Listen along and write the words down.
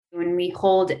we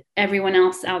hold everyone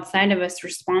else outside of us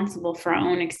responsible for our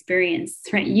own experience,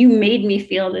 right? You made me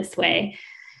feel this way.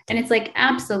 And it's like,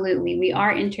 absolutely, we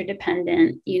are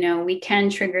interdependent. We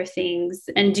can trigger things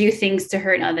and do things to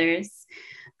hurt others.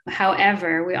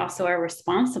 However, we also are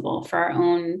responsible for our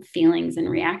own feelings and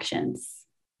reactions.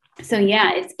 So,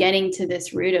 yeah, it's getting to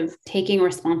this root of taking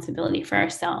responsibility for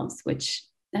ourselves, which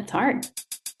that's hard.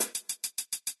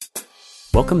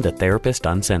 Welcome to Therapist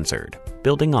Uncensored.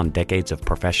 Building on decades of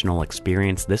professional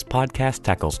experience, this podcast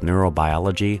tackles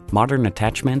neurobiology, modern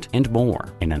attachment, and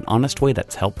more in an honest way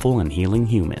that's helpful in healing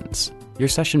humans. Your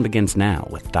session begins now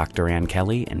with Dr. Ann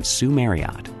Kelly and Sue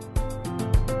Marriott.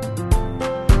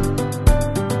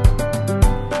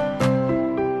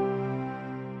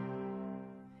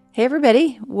 Hey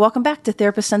everybody, welcome back to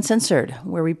Therapist Uncensored,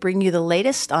 where we bring you the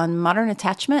latest on modern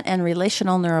attachment and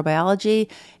relational neurobiology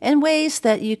in ways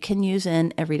that you can use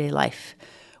in everyday life.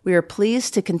 We are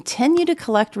pleased to continue to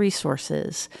collect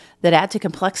resources that add to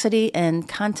complexity and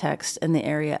context in the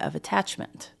area of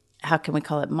attachment. How can we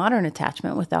call it modern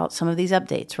attachment without some of these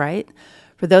updates, right?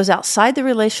 For those outside the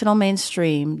relational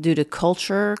mainstream due to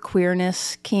culture,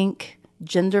 queerness, kink,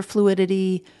 gender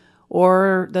fluidity,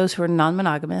 or those who are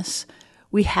non-monogamous,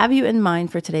 we have you in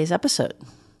mind for today's episode.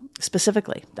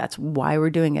 Specifically, that's why we're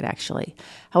doing it, actually.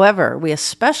 However, we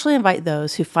especially invite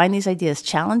those who find these ideas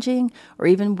challenging or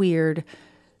even weird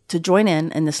to join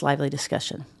in this lively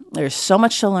discussion. There's so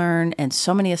much to learn and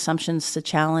so many assumptions to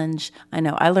challenge. I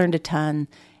know I learned a ton,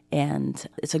 and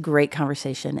it's a great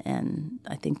conversation, and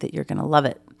I think that you're going to love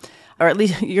it. Or at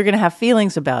least you're going to have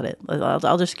feelings about it.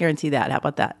 I'll just guarantee that. How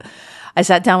about that? I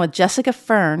sat down with Jessica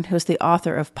Fern, who is the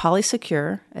author of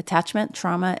Polysecure, Attachment,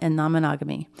 Trauma, and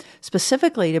Non-Monogamy,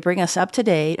 specifically to bring us up to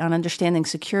date on understanding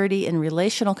security in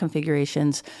relational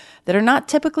configurations that are not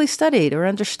typically studied or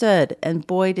understood, and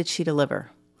boy, did she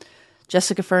deliver.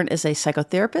 Jessica Fern is a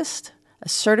psychotherapist, a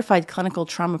certified clinical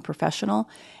trauma professional,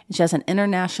 and she has an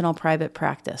international private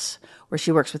practice where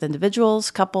she works with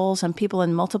individuals, couples, and people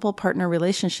in multiple partner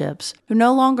relationships who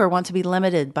no longer want to be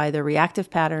limited by their reactive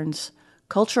patterns,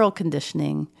 cultural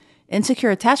conditioning, insecure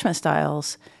attachment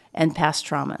styles, and past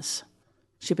traumas.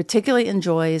 She particularly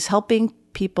enjoys helping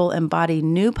people embody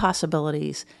new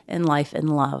possibilities in life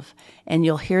and love, and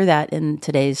you'll hear that in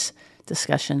today's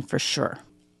discussion for sure.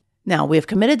 Now, we have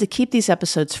committed to keep these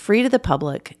episodes free to the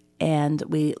public, and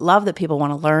we love that people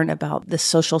want to learn about this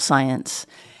social science,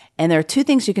 and there are two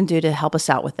things you can do to help us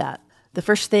out with that. The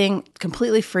first thing,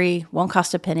 completely free, won't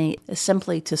cost a penny, is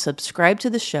simply to subscribe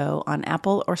to the show on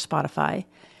Apple or Spotify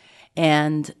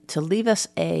and to leave us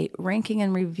a ranking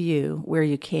and review where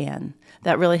you can.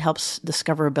 That really helps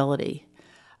discoverability.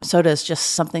 So does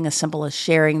just something as simple as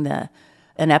sharing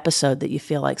an episode that you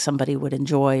feel like somebody would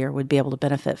enjoy or would be able to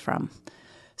benefit from.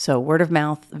 So word of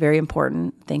mouth, very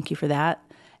important. Thank you for that.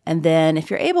 And then if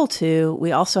you're able to,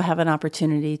 we also have an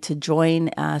opportunity to join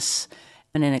us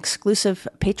in an exclusive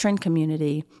patron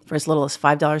community for as little as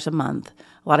 $5 a month.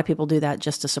 A lot of people do that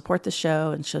just to support the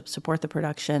show and support the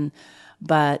production.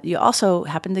 But you also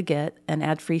happen to get an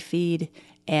ad-free feed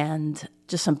and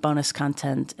just some bonus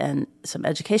content and some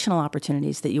educational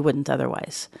opportunities that you wouldn't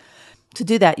otherwise. To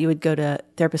do that, you would go to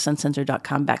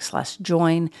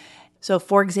therapistuncensored.com/join. So,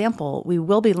 for example, we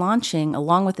will be launching,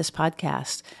 along with this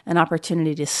podcast, an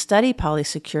opportunity to study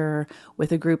Polysecure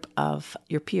with a group of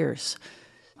your peers.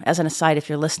 As an aside, if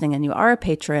you're listening and you are a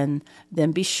patron,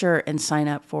 then be sure and sign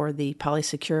up for the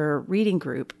Polysecure reading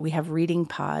group. We have reading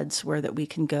pods where that we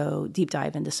can go deep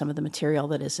dive into some of the material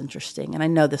that is interesting, and I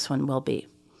know this one will be.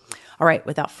 All right,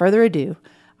 without further ado,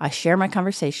 I share my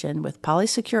conversation with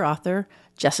Polysecure author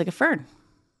Jessica Fern.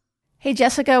 Hey,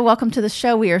 Jessica, welcome to the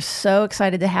show. We are so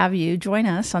excited to have you join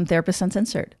us on Therapist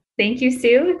Uncensored. Thank you,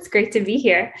 Sue. It's great to be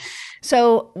here.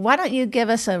 So why don't you give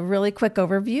us a really quick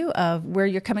overview of where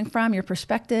you're coming from, your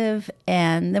perspective,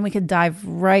 and then we could dive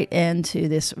right into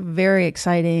this very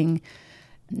exciting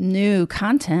new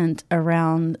content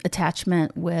around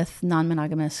attachment with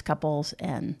non-monogamous couples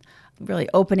and really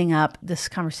opening up this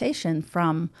conversation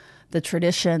from the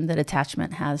tradition that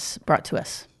attachment has brought to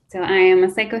us. So I am a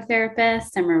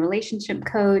psychotherapist. I'm a relationship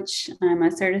coach. I'm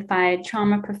a certified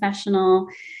trauma professional.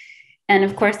 And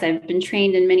of course, I've been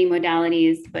trained in many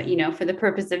modalities, but, for the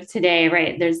purpose of today,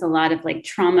 right, there's a lot of like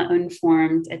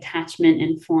trauma-informed,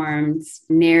 attachment-informed,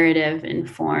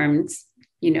 narrative-informed,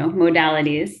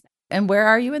 modalities. And where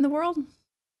are you in the world?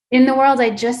 In the world,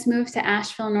 I just moved to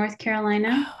Asheville, North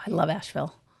Carolina. Oh, I love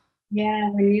Asheville.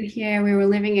 Yeah, we're new here. We were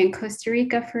living in Costa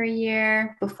Rica for a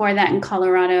year. Before that, in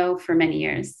Colorado for many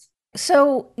years.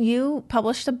 So you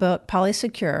published a book,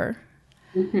 Polysecure.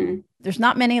 Mm-hmm. There's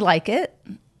not many like it.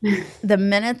 The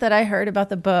minute that I heard about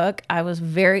the book, I was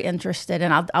very interested.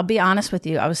 And I'll be honest with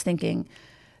you, I was thinking,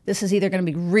 this is either going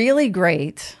to be really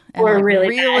great and Or like really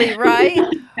really bad. right,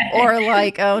 or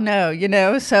like, oh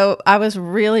no, So I was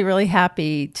really, really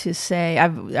happy to say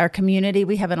our community,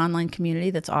 we have an online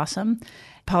community that's awesome.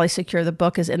 Polysecure, the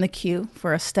book, is in the queue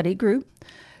for a study group.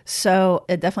 So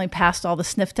it definitely passed all the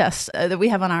sniff tests that we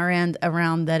have on our end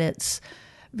around that. It's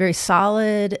very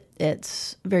solid.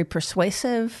 It's very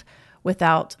persuasive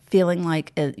without feeling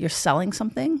like you're selling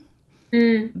something,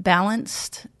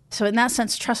 balanced. So in that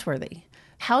sense, trustworthy.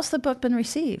 How's the book been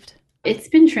received? It's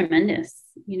been tremendous.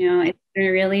 It's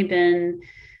really been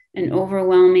an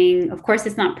overwhelming, of course,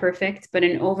 it's not perfect, but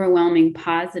an overwhelming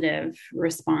positive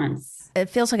response. It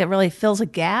feels like it really fills a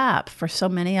gap for so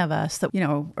many of us that,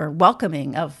 are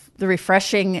welcoming of the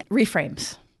refreshing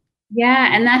reframes.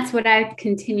 Yeah, and that's what I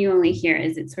continually hear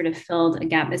is it sort of filled a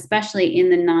gap, especially in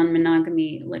the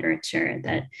non-monogamy literature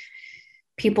that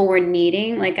people were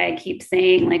needing. Like I keep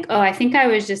saying, like, oh, I think I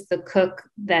was just the cook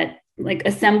that like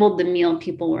assembled the meal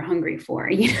people were hungry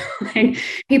for. Like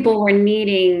people were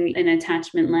needing an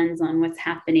attachment lens on what's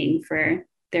happening for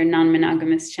their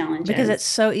non-monogamous challenges. Because it's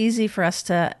so easy for us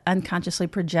to unconsciously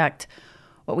project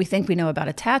what we think we know about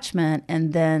attachment,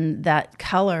 and then that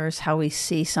colors how we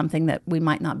see something that we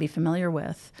might not be familiar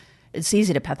with. It's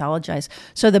easy to pathologize.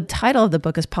 So the title of the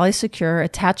book is Polysecure,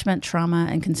 Attachment, Trauma,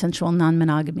 and Consensual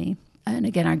Non-Monogamy. And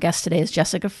again, our guest today is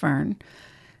Jessica Fern.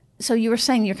 So you were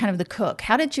saying you're kind of the cook.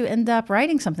 How did you end up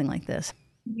writing something like this?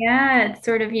 Yeah, it's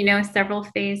sort of, a several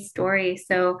phase story.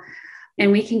 So,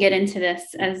 and we can get into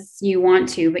this as you want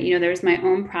to, but, there's my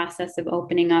own process of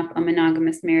opening up a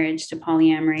monogamous marriage to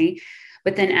polyamory.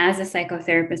 But then as a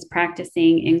psychotherapist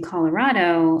practicing in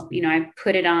Colorado, I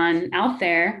put it on out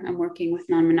there. I'm working with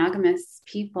non-monogamous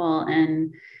people,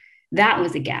 and that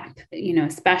was a gap,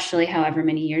 especially however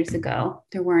many years ago,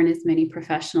 there weren't as many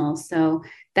professionals. So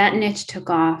that niche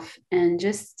took off, and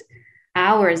just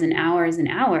hours and hours and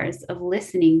hours of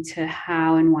listening to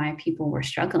how and why people were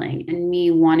struggling and me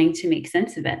wanting to make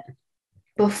sense of it.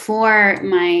 Before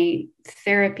my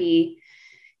therapy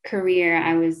career,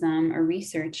 I was a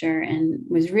researcher and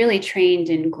was really trained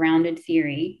in grounded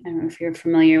theory. I don't know if you're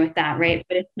familiar with that, right?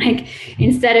 But it's like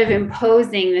instead of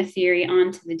imposing the theory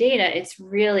onto the data, it's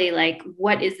really like,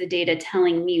 what is the data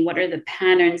telling me? What are the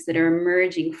patterns that are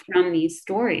emerging from these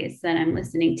stories that I'm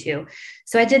listening to?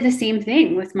 So I did the same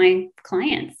thing with my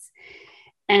clients.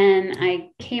 And I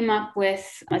came up with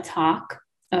a talk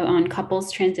on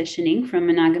couples transitioning from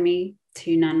monogamy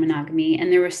to non-monogamy.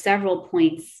 And there were several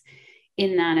points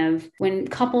in that of when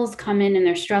couples come in and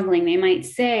they're struggling, they might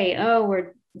say, oh,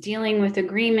 we're dealing with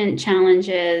agreement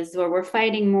challenges, or we're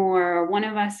fighting more, or one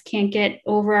of us can't get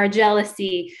over our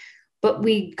jealousy. But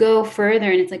we go further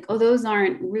and it's like, oh, those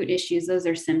aren't root issues. Those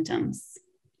are symptoms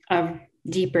of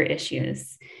deeper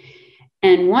issues.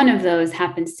 And one of those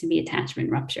happens to be attachment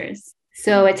ruptures.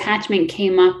 So attachment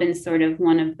came up in sort of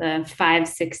one of the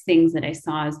 5-6 things that I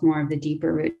saw as more of the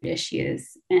deeper root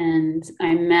issues. And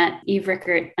I met Eve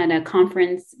Rickert at a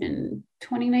conference in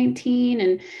 2019,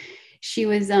 and she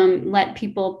was let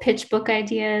people pitch book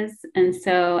ideas. And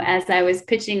so as I was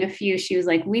pitching a few, she was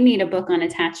like, we need a book on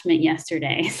attachment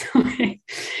yesterday.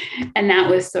 And that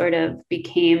was sort of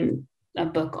became a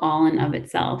book all in of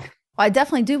itself. Well, I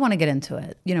definitely do want to get into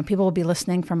it. People will be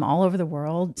listening from all over the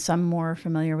world, some more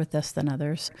familiar with this than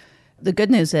others. The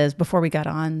good news is, before we got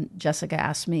on, Jessica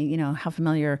asked me, how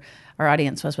familiar our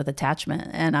audience was with attachment.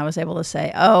 And I was able to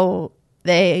say, oh,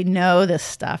 they know this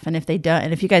stuff. And if they don't,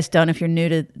 and if you guys don't, if you're new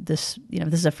to this,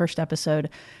 this is a first episode,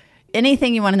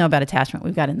 anything you want to know about attachment,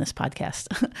 we've got in this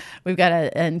podcast. We've got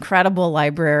an incredible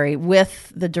library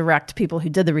with the direct people who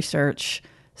did the research.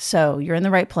 So you're in the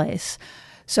right place.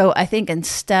 So I think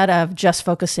instead of just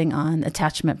focusing on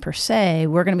attachment per se,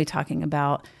 we're going to be talking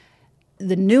about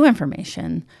the new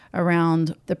information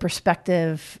around the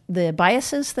perspective, the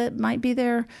biases that might be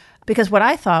there. Because what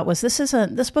I thought was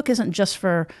this book isn't just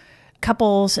for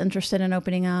couples interested in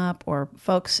opening up or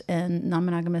folks in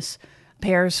non-monogamous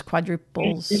pairs,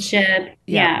 quadruples.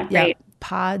 Yeah, right.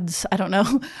 Pods. I don't know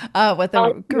what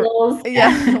the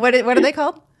Polycules. What are they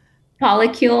called?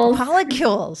 Polycules.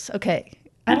 Polycules. Okay.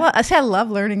 I love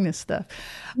learning this stuff.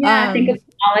 Yeah, think of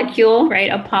molecule, right?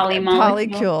 A polymolecule.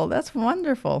 Polycule. That's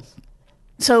wonderful.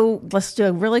 So let's do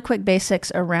a really quick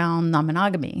basics around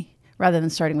non-monogamy rather than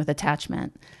starting with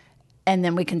attachment. And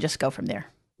then we can just go from there.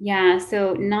 Yeah.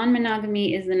 So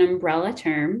non-monogamy is an umbrella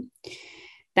term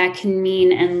that can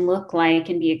mean and look like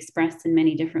and be expressed in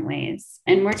many different ways.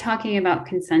 And we're talking about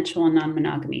consensual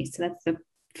non-monogamy. So that's the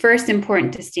first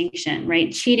important distinction,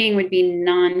 right? Cheating would be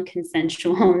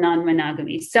non-consensual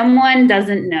non-monogamy. Someone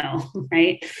doesn't know,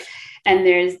 right? And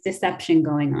there's deception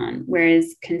going on.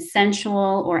 Whereas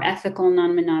consensual or ethical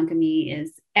non-monogamy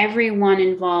is everyone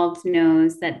involved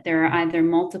knows that there are either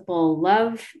multiple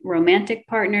love, romantic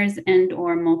partners and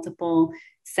or multiple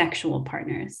sexual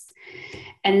partners.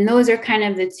 And those are kind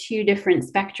of the two different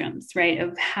spectrums, right?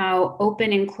 Of how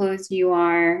open and closed you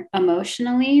are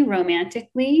emotionally,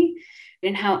 romantically,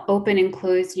 and how open and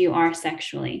closed you are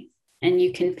sexually. And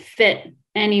you can fit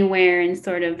anywhere in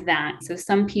sort of that. So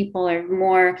some people are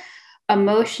more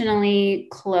emotionally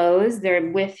closed.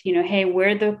 They're with, hey,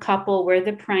 we're the couple, we're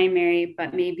the primary,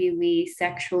 but maybe we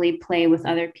sexually play with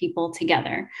other people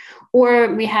together.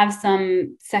 Or we have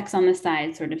some sex on the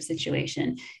side sort of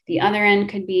situation. The other end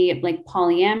could be like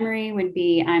polyamory, would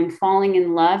be I'm falling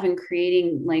in love and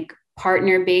creating like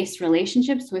partner-based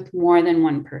relationships with more than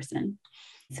one person.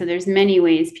 So there's many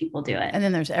ways people do it. And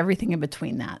then there's everything in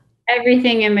between that.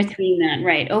 Everything in between that,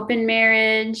 right? Open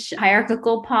marriage,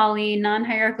 hierarchical poly,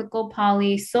 non-hierarchical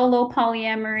poly, solo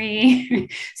polyamory,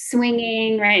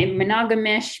 swinging, right?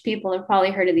 Monogamish. People have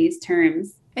probably heard of these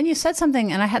terms. And you said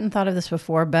something, and I hadn't thought of this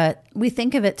before, but we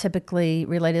think of it typically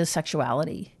related to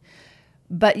sexuality.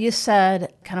 But you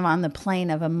said kind of on the plane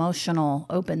of emotional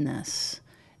openness.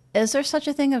 Is there such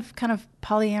a thing of kind of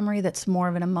polyamory that's more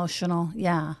of an emotional?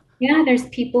 Yeah. Yeah, there's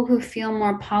people who feel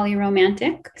more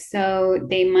polyromantic. So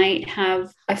they might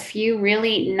have a few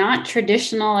really not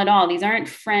traditional at all. These aren't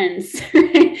friends.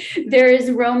 There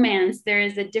is romance. There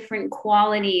is a different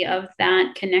quality of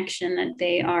that connection that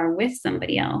they are with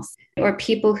somebody else. Or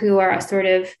people who are sort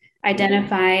of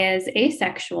identify as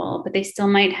asexual, but they still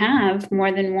might have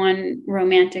more than one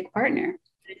romantic partner.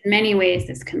 In many ways,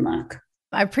 this can look.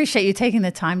 I appreciate you taking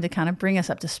the time to kind of bring us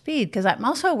up to speed, because I'm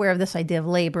also aware of this idea of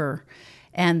labor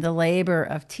and the labor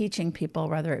of teaching people,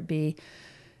 whether it be,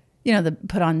 the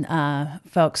put on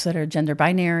folks that are gender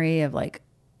binary of like,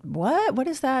 what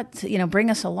is that? Bring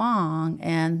us along,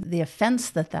 and the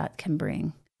offense that can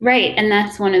bring. Right. And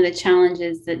that's one of the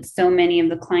challenges that so many of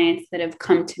the clients that have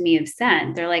come to me have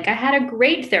said. They're like, I had a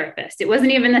great therapist. It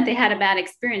wasn't even that they had a bad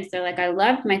experience. They're like, I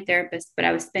loved my therapist, but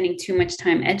I was spending too much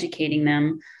time educating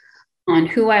them on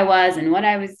who I was and what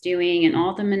I was doing, and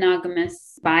all the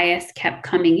monogamous bias kept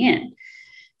coming in.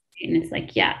 And it's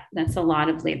like, yeah, that's a lot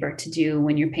of labor to do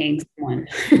when you're paying someone.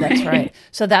 That's right.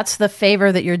 So that's the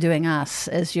favor that you're doing us,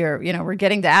 is we're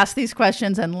getting to ask these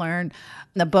questions and learn.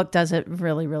 The book does it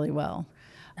really, really well.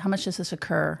 How much does this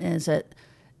occur? Is it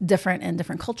different in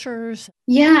different cultures?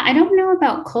 Yeah, I don't know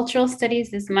about cultural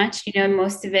studies as much.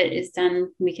 Most of it is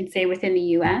done, we can say, within the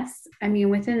US. I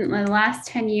mean, within the last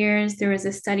 10 years, there was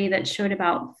a study that showed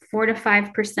about 4 to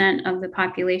 5% of the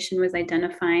population was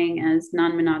identifying as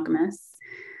non-monogamous.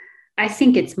 I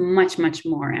think it's much, much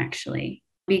more actually,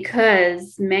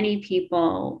 because many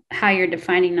people, how you're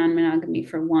defining non-monogamy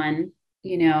for one,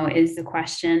 is the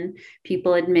question,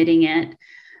 people admitting it.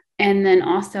 And then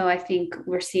also, I think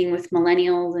we're seeing with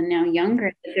millennials and now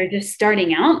younger, that they're just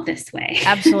starting out this way.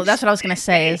 Absolutely. That's what I was going to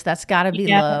say, is that's got to be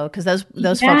low, because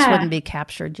those folks wouldn't be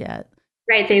captured yet.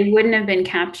 Right. They wouldn't have been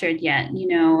captured yet,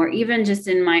 or even just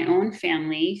in my own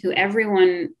family,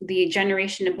 the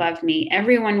generation above me,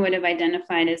 everyone would have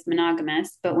identified as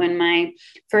monogamous. But when my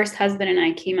first husband and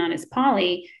I came out as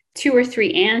poly, 2 or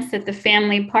 3 aunts at the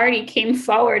family party came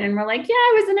forward and were like, yeah,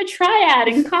 I was in a triad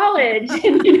in college.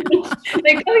 And,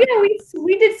 like, oh yeah,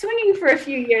 we did swinging for a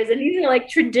few years. And these are like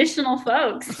traditional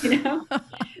folks,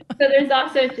 So there's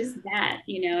also just that,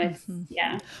 it's,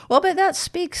 yeah. Well, but that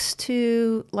speaks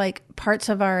to like parts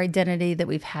of our identity that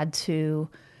we've had to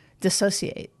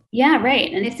dissociate. Yeah,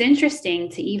 right. And it's interesting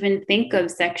to even think of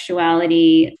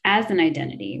sexuality as an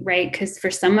identity, right? Because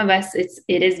for some of us, it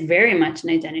is very much an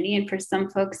identity. And for some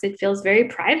folks, it feels very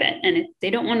private, and they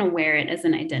don't want to wear it as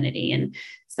an identity. And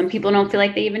some people don't feel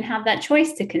like they even have that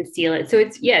choice to conceal it. So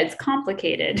it's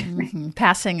complicated. Mm-hmm.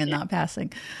 Passing and not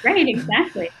passing. Right,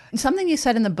 exactly. Something you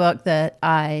said in the book that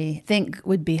I think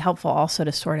would be helpful also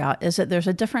to sort out is that there's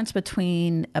a difference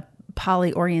between a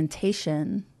poly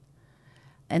orientation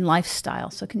and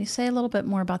lifestyle. So can you say a little bit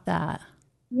more about that?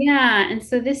 Yeah. And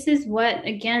so this is what,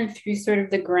 again, through sort of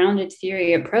the grounded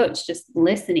theory approach, just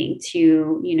listening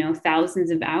to, thousands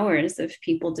of hours of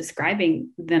people describing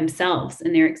themselves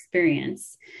and their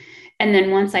experience. And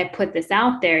then once I put this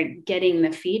out there, getting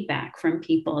the feedback from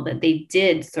people that they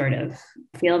did sort of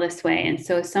feel this way. And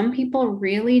so some people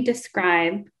really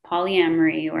describe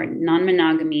polyamory or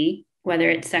non-monogamy, whether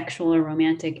it's sexual or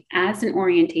romantic, as an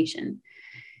orientation.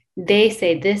 They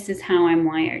say, this is how I'm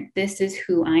wired. This is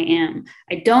who I am.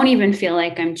 I don't even feel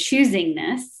like I'm choosing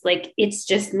this. Like, it's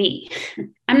just me.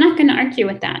 I'm not going to argue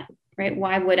with that, right?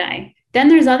 Why would I? Then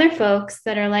there's other folks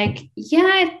that are like,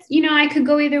 yeah, I could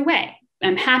go either way.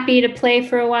 I'm happy to play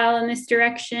for a while in this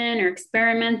direction or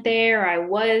experiment there. Or I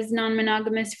was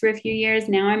non-monogamous for a few years.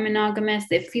 Now I'm monogamous.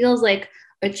 It feels like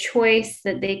a choice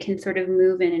that they can sort of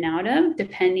move in and out of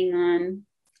depending on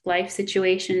life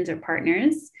situations or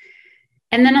partners.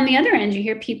 And then on the other end, you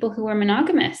hear people who are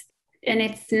monogamous. And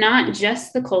it's not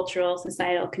just the cultural,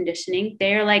 societal conditioning.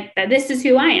 They're like, this is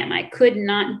who I am. I could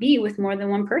not be with more than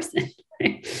one person.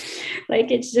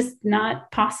 Like, it's just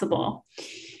not possible.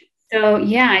 So,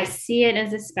 yeah, I see it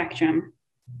as a spectrum.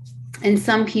 And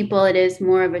some people, it is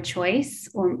more of a choice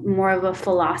or more of a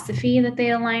philosophy that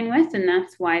they align with, and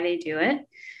that's why they do it.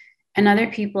 And other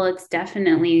people, it's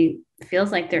definitely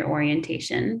feels like their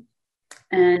orientation.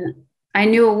 And I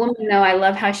knew a woman, though, I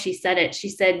love how she said it. She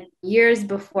said years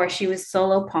before she was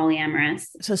solo polyamorous.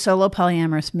 So solo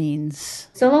polyamorous means?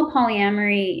 Solo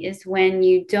polyamory is when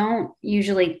you don't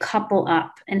usually couple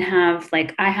up and have,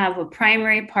 like, I have a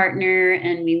primary partner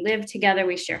and we live together,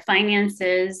 we share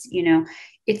finances,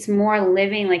 it's more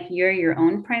living like you're your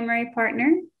own primary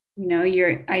partner.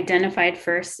 You're identified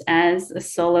first as a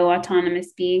solo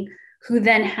autonomous being who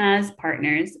then has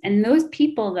partners. And those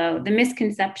people, though, the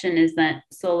misconception is that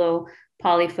solo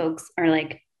poly folks are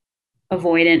like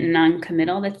avoidant and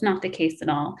non-committal. That's not the case at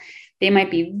all. They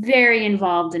might be very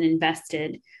involved and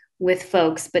invested with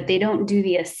folks, but they don't do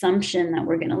the assumption that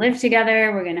we're going to live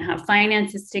together, we're going to have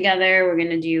finances together, we're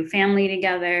going to do family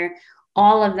together.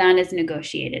 All of that is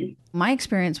negotiated. My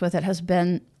experience with it has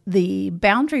been the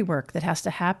boundary work that has to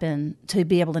happen to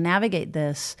be able to navigate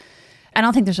this. I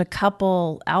don't think there's a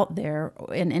couple out there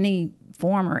in any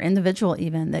form or individual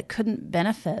even that couldn't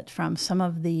benefit from some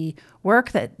of the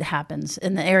work that happens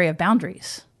in the area of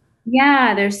boundaries.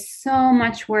 Yeah, there's so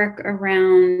much work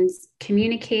around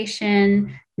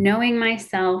communication, knowing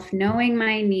myself, knowing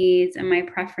my needs and my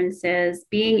preferences,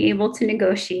 being able to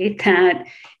negotiate that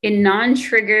in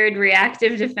non-triggered,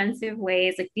 reactive, defensive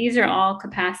ways. Like, these are all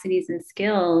capacities and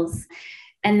skills.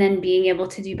 And then being able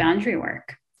to do boundary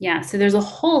work. Yeah, so there's a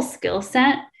whole skill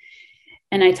set.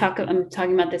 And I'm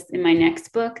talking about this in my next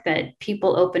book, that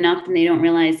people open up and they don't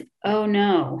realize, oh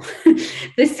no,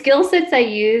 the skill sets I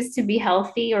use to be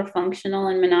healthy or functional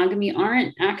in monogamy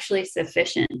aren't actually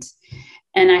sufficient.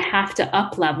 And I have to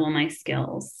up level my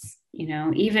skills.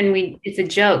 It's a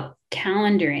joke,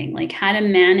 calendaring, like how to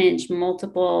manage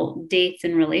multiple dates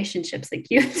and relationships. Like,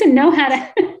 you have to know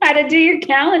how to do your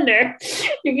calendar.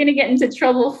 You're going to get into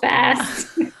trouble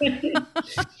fast.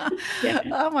 Yeah.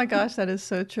 Oh my gosh, that is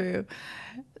so true.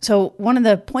 So one of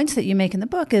the points that you make in the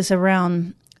book is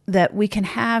around that we can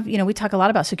have, we talk a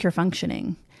lot about secure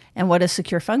functioning and what is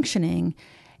secure functioning.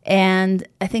 And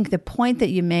I think the point that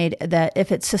you made, that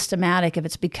if it's systematic, if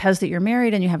it's because that you're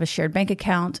married and you have a shared bank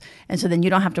account, and so then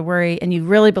you don't have to worry and you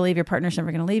really believe your partner's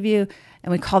never going to leave you,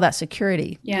 and we call that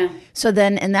security. Yeah. So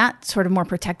then in that sort of more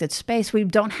protected space, we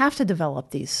don't have to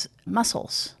develop these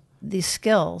muscles, these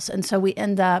skills. And so we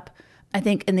end up, I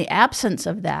think, in the absence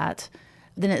of that,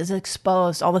 then it is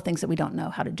exposed all the things that we don't know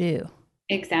how to do.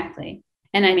 Exactly.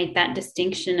 And I make that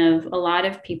distinction of a lot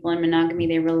of people in monogamy,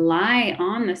 they rely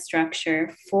on the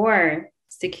structure for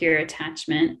secure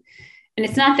attachment. And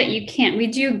it's not that you can't, we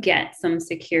do get some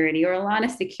security or a lot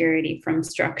of security from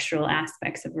structural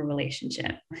aspects of a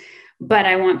relationship. But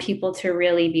I want people to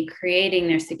really be creating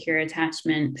their secure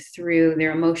attachment through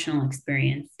their emotional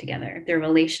experience together, their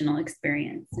relational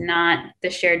experience, not the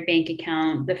shared bank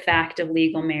account, the fact of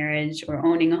legal marriage or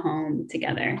owning a home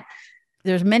together.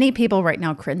 There's many people right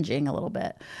now cringing a little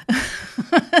bit.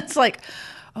 It's like,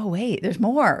 oh, wait, there's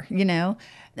more,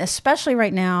 especially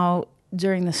right now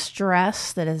during the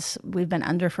stress that we've been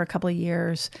under for a couple of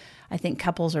years. I think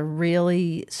couples are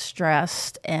really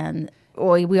stressed, and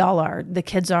we all are. The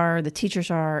kids are, the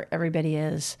teachers are, everybody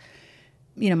is.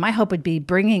 My hope would be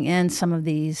bringing in some of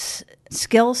these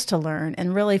skills to learn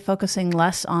and really focusing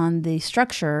less on the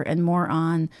structure and more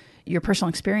on your personal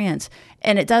experience.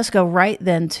 And it does go right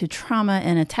then to trauma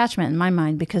and attachment in my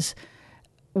mind, because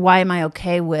why am I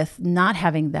okay with not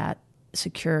having that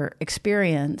secure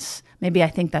experience? Maybe I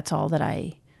think that's all that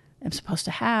I am supposed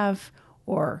to have,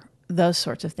 or those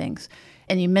sorts of things.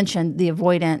 And you mentioned the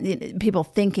avoidant, people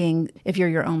thinking if you're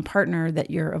your own partner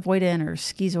that you're avoidant or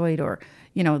schizoid or,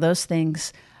 those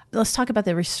things. Let's talk about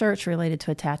the research related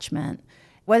to attachment.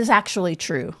 What is actually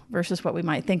true versus what we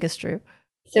might think is true?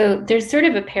 So there's sort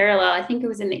of a parallel. I think it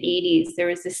was in the 80s. There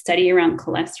was this study around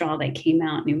cholesterol that came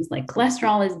out, and it was like,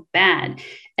 cholesterol is bad.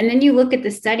 And then you look at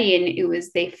the study, and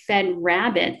they fed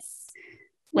rabbits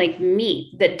like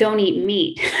meat that don't eat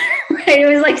meat. Right? It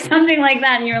was like something like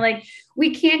that. And you're like,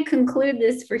 we can't conclude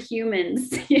this for humans,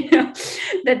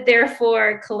 that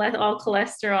therefore all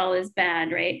cholesterol is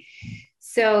bad, right?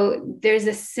 So there's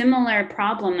a similar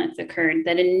problem that's occurred,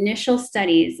 that initial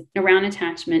studies around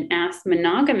attachment asked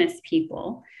monogamous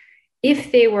people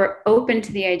if they were open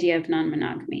to the idea of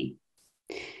non-monogamy.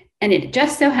 And it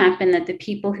just so happened that the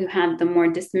people who had the more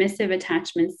dismissive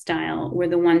attachment style were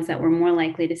the ones that were more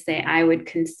likely to say, I would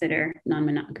consider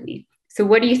non-monogamy. So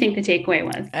what do you think the takeaway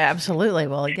was? Absolutely.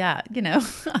 Well, yeah,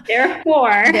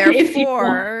 Therefore,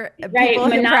 people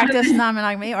who practice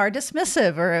non-monogamy are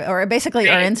dismissive or basically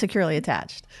are insecurely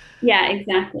attached. Yeah,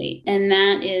 exactly. And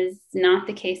that is not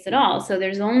the case at all. So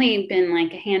there's only been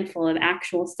like a handful of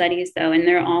actual studies though, and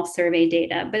they're all survey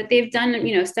data, but they've done,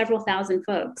 several thousand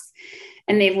folks.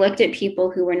 And they've looked at people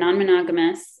who were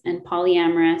non-monogamous and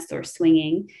polyamorous or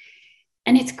swinging.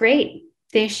 And it's great.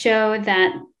 They show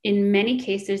that in many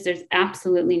cases, there's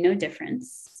absolutely no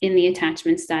difference in the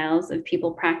attachment styles of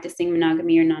people practicing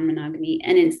monogamy or non-monogamy.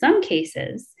 And in some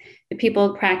cases, the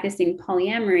people practicing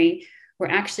polyamory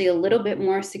were actually a little bit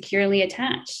more securely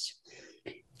attached.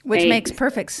 Which makes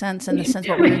perfect sense in the sense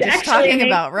what we were just talking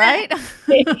about, right?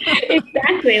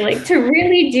 Exactly. Like to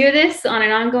really do this on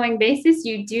an ongoing basis,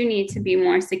 you do need to be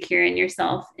more secure in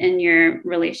yourself and your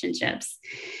relationships.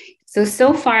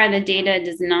 So far, the data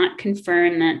does not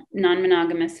confirm that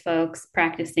non-monogamous folks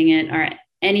practicing it are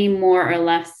any more or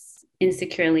less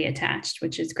insecurely attached,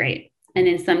 which is great. And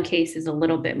in some cases, a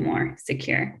little bit more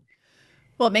secure.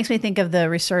 Well, it makes me think of the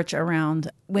research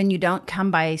around when you don't come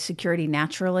by security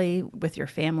naturally with your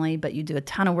family, but you do a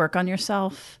ton of work on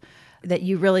yourself, that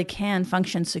you really can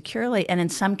function securely. And in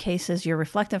some cases, your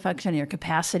reflective function, your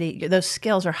capacity, those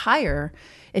skills are higher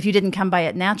if you didn't come by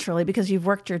it naturally because you've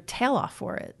worked your tail off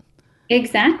for it.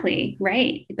 Exactly.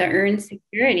 Right. The earned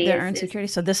security.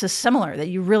 So this is similar, that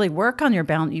you really work on your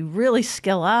balance, you really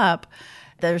skill up.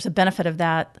 There's a benefit of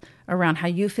that around how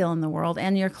you feel in the world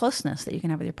and your closeness that you can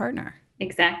have with your partner.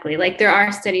 Exactly. Like there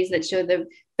are studies that show the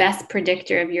best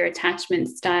predictor of your attachment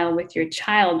style with your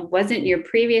child wasn't your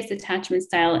previous attachment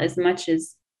style as much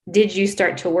as did you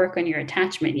start to work on your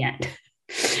attachment yet?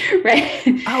 Right.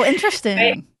 Oh, interesting.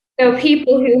 Right? So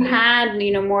people who had,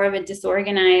 more of a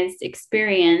disorganized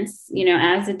experience,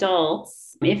 as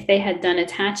adults, if they had done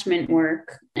attachment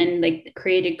work and like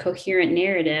created coherent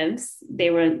narratives, they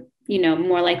were,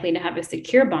 more likely to have a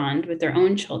secure bond with their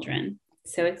own children.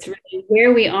 So it's really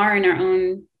where we are in our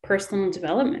own personal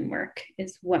development work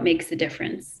is what makes the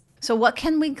difference. So what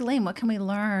can we glean? What can we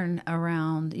learn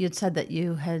around, you'd said that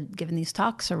you had given these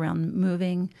talks around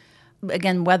moving.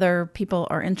 Again, whether people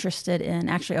are interested in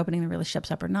actually opening the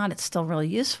relationships up or not, it's still really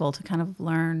useful to kind of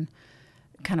learn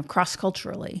kind of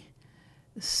cross-culturally.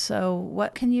 So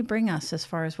what can you bring us as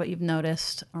far as what you've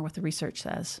noticed or what the research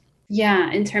says?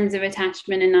 Yeah, in terms of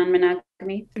attachment and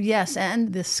non-monogamy. Yes,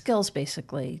 and the skills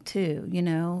basically too,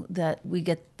 that we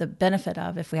get the benefit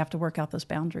of if we have to work out those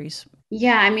boundaries.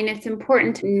 Yeah, I mean, it's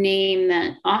important to name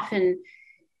that often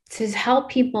to help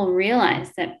people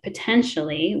realize that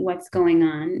potentially what's going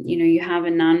on, you have a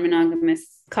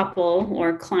non-monogamous couple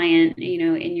or client,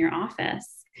 in your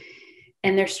office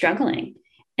and they're struggling.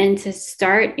 And to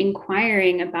start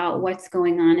inquiring about what's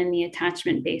going on in the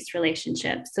attachment-based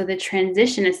relationship. So the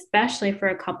transition, especially for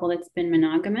a couple that's been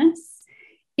monogamous,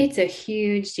 it's a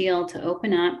huge deal to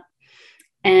open up,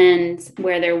 and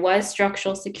where there was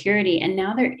structural security and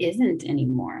now there isn't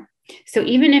anymore. So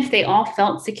even if they all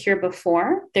felt secure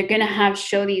before, they're going to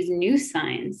show these new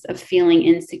signs of feeling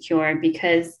insecure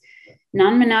because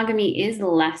non-monogamy is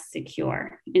less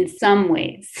secure in some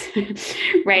ways,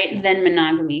 right, than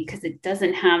monogamy because it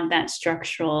doesn't have that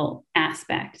structural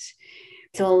aspect.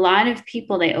 So a lot of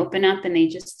people, they open up and they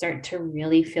just start to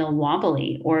really feel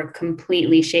wobbly or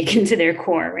completely shaken to their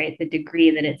core, right, the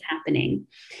degree that it's happening.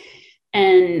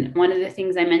 And one of the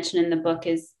things I mentioned in the book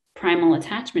is primal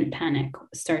attachment panic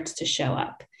starts to show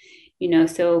up.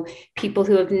 So people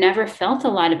who have never felt a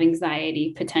lot of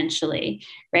anxiety potentially,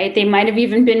 right? They might have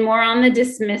even been more on the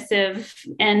dismissive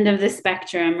end of the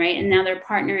spectrum, right? And now their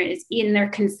partner is in there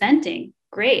consenting.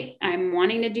 Great. I'm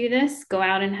wanting to do this. Go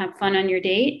out and have fun on your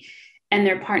date. And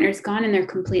their partner's gone and they're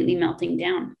completely melting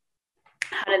down.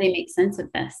 How do they make sense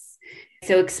of this?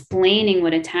 So explaining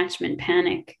what attachment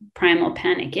panic, primal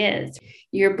panic is,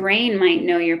 your brain might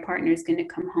know your partner's going to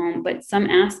come home, but some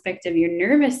aspect of your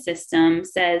nervous system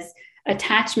says,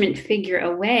 attachment figure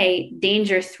away,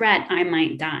 danger threat, I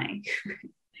might die.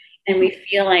 And we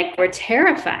feel like we're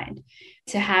terrified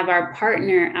to have our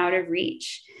partner out of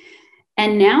reach.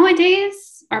 And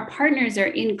nowadays, our partners are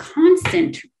in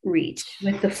constant reach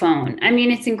with the phone. I mean,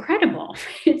 it's incredible.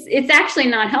 It's actually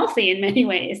not healthy in many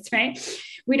ways, right?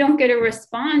 We don't get a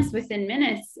response within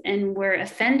minutes and we're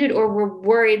offended or we're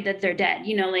worried that they're dead.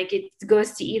 Like it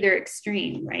goes to either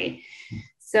extreme, right?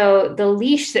 So the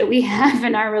leash that we have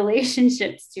in our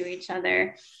relationships to each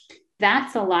other,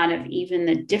 that's a lot of even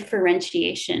the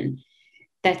differentiation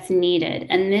that's needed.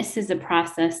 And this is a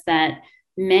process that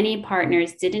many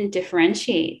partners didn't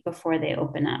differentiate before they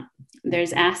open up.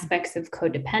 There's aspects of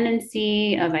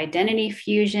codependency, of identity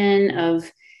fusion,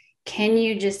 of can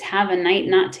you just have a night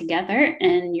not together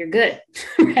and you're good,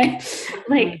 right?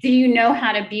 Like, do you know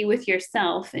how to be with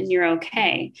yourself and you're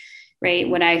okay, right?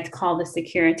 What I call the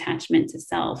secure attachment to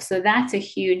self. So that's a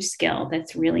huge skill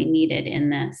that's really needed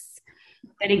in this.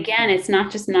 But again, it's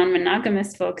not just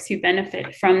non-monogamous folks who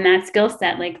benefit from that skill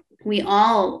set. Like we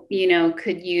all,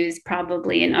 could use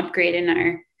probably an upgrade in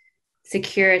our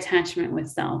secure attachment with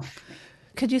self.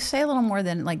 Could you say a little more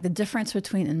than like the difference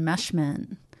between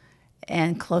enmeshment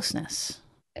and closeness?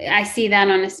 I see that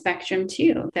on a spectrum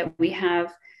too, that we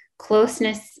have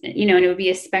closeness, and it would be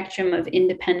a spectrum of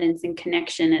independence and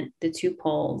connection at the two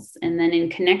poles. And then in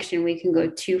connection, we can go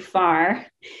too far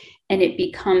and it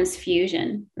becomes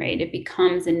fusion, right? It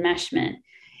becomes enmeshment.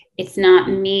 It's not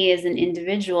me as an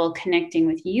individual connecting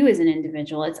with you as an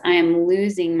individual. It's I am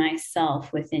losing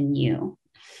myself within you.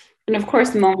 And of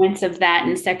course, moments of that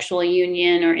in sexual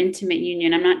union or intimate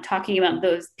union, I'm not talking about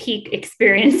those peak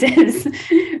experiences,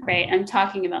 right? I'm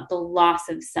talking about the loss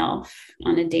of self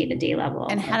on a day-to-day level.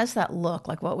 And how does that look?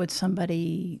 Like what does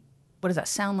that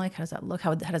sound like? How does that look?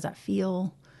 How does that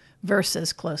feel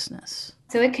versus closeness?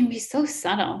 So it can be so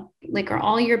subtle. Like, are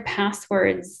all your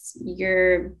passwords,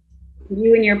 you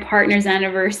and your partner's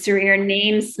anniversary or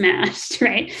name smashed,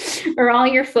 right? Or all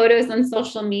your photos on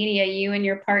social media, you and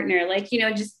your partner, like,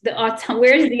 just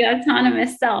where's the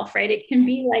autonomous self, right? It can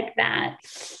be like that.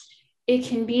 It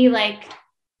can be like,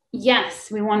 yes,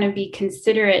 we want to be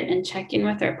considerate and check in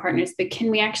with our partners, but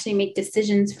can we actually make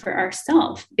decisions for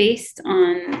ourselves based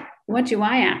on what do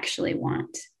I actually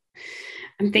want?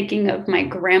 I'm thinking of my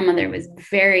grandmother was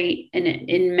very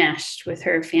enmeshed with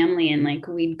her family, and like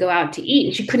we'd go out to eat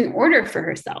and she couldn't order for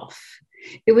herself.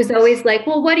 It was always like,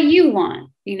 well, what do you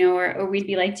want? Or we'd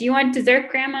be like, do you want dessert,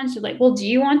 grandma? And she's like, well, do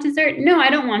you want dessert? No,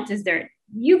 I don't want dessert.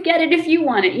 You get it if you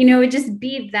want it. It'd just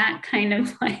be that kind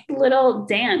of like little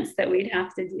dance that we'd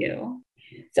have to do.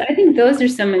 So I think those are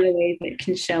some of the ways it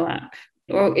can show up.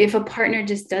 Or if a partner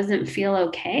just doesn't feel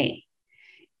okay,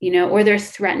 or they're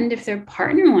threatened if their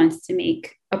partner wants to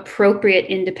make appropriate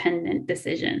independent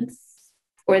decisions,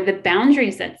 or the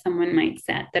boundaries that someone might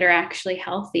set that are actually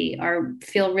healthy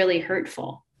feel really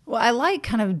hurtful. Well, I like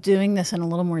kind of doing this in a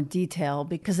little more detail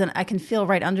because then I can feel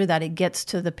right under that it gets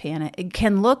to the panic. It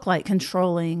can look like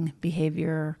controlling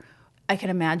behavior. I can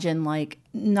imagine like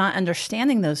not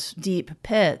understanding those deep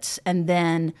pits and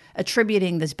then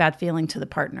attributing this bad feeling to the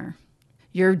partner.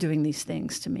 You're doing these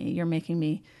things to me. You're making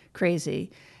me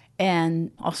crazy. And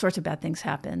all sorts of bad things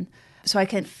happen. So I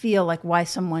can feel like why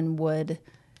someone would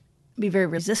be very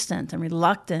resistant and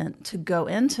reluctant to go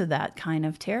into that kind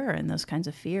of terror and those kinds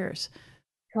of fears.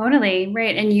 Totally,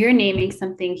 right. And you're naming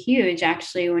something huge,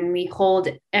 actually, when we hold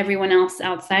everyone else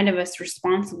outside of us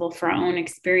responsible for our own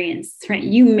experience, right?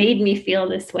 You made me feel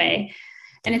this way.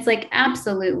 And it's like,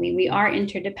 absolutely, we are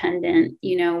interdependent.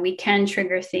 We can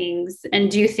trigger things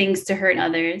and do things to hurt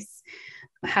others.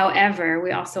 However,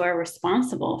 we also are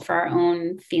responsible for our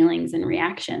own feelings and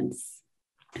reactions.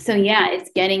 So yeah,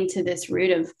 it's getting to this root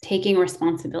of taking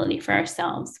responsibility for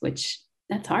ourselves, which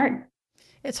that's hard.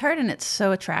 It's hard and it's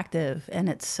so attractive. And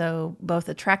it's so both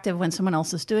attractive when someone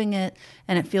else is doing it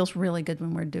and it feels really good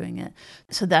when we're doing it.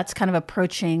 So that's kind of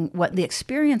approaching what the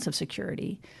experience of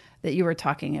security that you were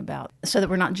talking about, so that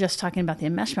we're not just talking about the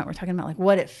enmeshment, we're talking about like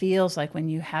what it feels like when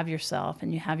you have yourself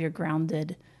and you have your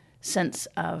grounded sense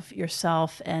of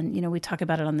yourself. And, we talk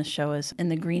about it on the show as in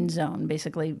the green zone,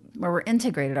 basically, where we're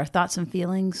integrated. Our thoughts and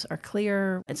feelings are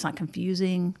clear. It's not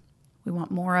confusing. We want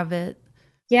more of it.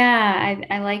 Yeah,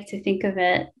 I like to think of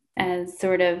it as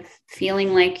sort of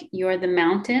feeling like you're the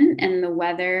mountain and the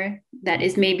weather that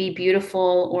is maybe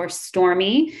beautiful or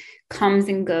stormy comes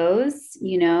and goes,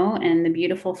 and the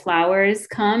beautiful flowers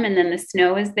come and then the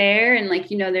snow is there. And like,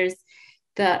 there's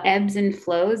the ebbs and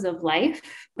flows of life,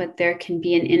 but there can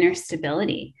be an inner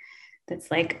stability that's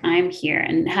like, I'm here,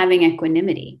 and having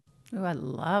equanimity. Oh, I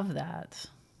love that.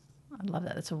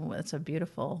 It's a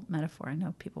beautiful metaphor. I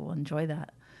know people will enjoy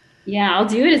that. Yeah, I'll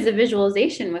do it as a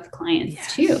visualization with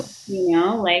clients too,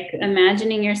 like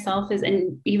imagining yourself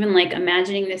and even like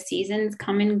imagining the seasons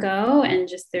come and go. And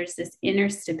just there's this inner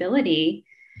stability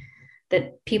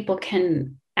that people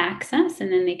can access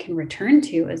and then they can return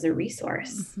to as a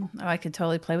resource. Oh, I could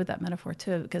totally play with that metaphor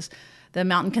too, because the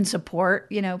mountain can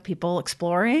support, people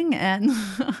exploring, and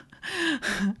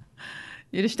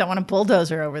you just don't want a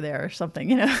bulldozer over there or something.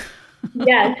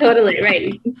 Yeah, totally. Right.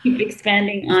 You can keep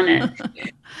expanding on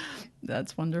it.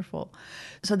 That's wonderful.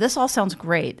 So this all sounds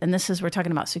great. And we're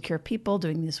talking about secure people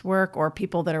doing this work, or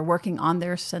people that are working on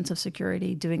their sense of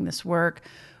security, doing this work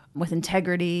with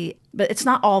integrity. But it's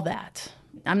not all that.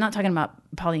 I'm not talking about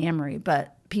polyamory,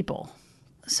 but people.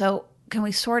 So can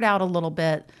we sort out a little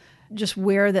bit just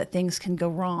where that things can go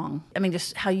wrong? I mean,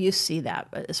 just how you see that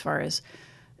as far as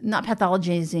not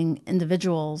pathologizing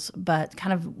individuals, but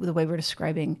kind of the way we're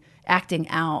describing acting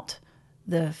out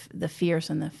the fears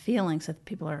and the feelings that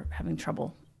people are having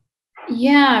trouble.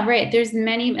 Yeah, right. There's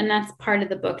many, and that's part of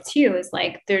the book too, is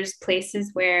like there's places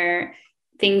where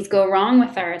things go wrong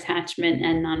with our attachment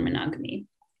and non-monogamy.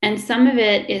 And some of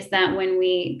it is that when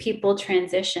people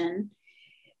transition,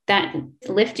 that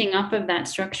lifting up of that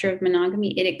structure of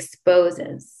monogamy, it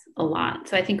exposes a lot.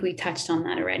 So I think we touched on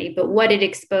that already. But what it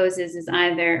exposes is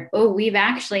either, oh, we've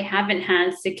actually haven't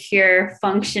had secure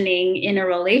functioning in a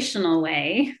relational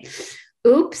way.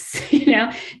 Oops,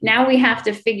 now we have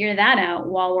to figure that out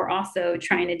while we're also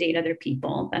trying to date other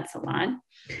people. That's a lot.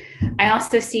 I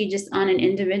also see just on an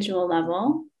individual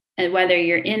level, and whether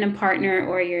you're in a partner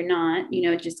or you're not,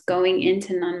 just going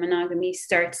into non-monogamy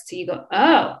you go,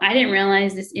 oh, I didn't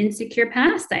realize this insecure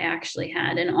past I actually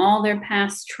had, and all their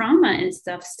past trauma and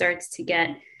stuff starts to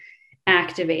get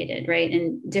activated, right?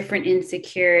 And different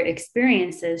insecure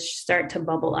experiences start to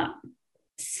bubble up.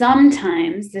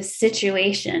 Sometimes the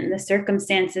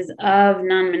circumstances of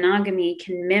non-monogamy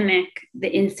can mimic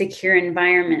the insecure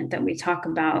environment that we talk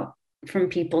about from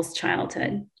people's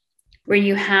childhood, where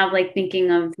you have like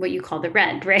thinking of what you call the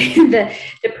red, right? the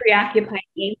preoccupied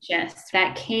anxious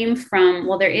that came from,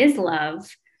 well, there is love,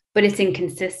 but it's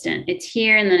inconsistent. It's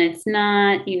here and then it's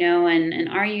not, and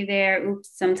are you there? Oops,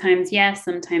 sometimes yes,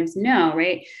 sometimes no,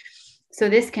 right? So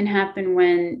this can happen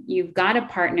when you've got a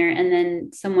partner and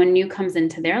then someone new comes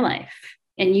into their life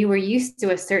and you were used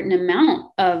to a certain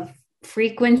amount of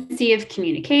frequency of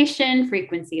communication,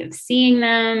 frequency of seeing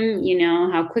them,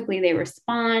 how quickly they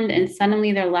respond, and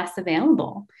suddenly they're less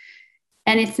available.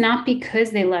 And it's not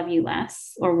because they love you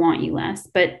less or want you less,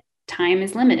 but time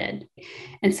is limited.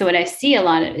 And so what I see a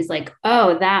lot of is like,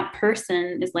 oh, that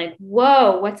person is like,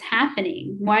 whoa, what's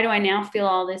happening? Why do I now feel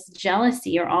all this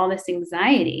jealousy or all this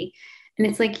anxiety? And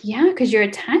it's like, yeah, because your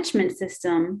attachment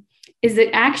system it's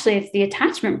the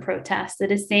attachment protest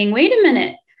that is saying, wait a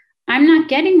minute, I'm not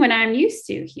getting what I'm used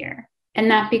to here.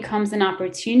 And that becomes an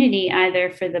opportunity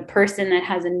either for the person that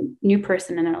has a new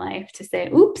person in their life to say,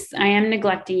 oops, I am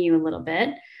neglecting you a little bit.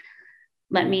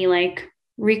 Let me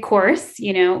recourse,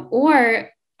 or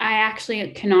I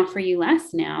actually can offer you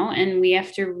less now. And we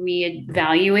have to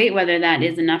reevaluate whether that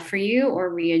is enough for you or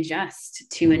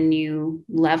readjust to a new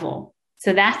level.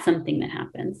 So that's something that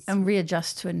happens. And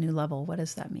readjust to a new level. What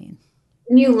does that mean?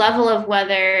 New level of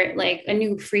whether a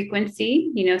new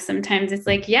frequency, sometimes it's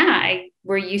like, yeah,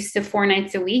 we're used to 4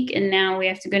 nights a week and now we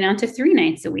have to go down to 3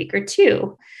 nights a week or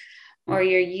 2, or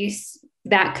you're used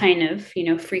that kind of,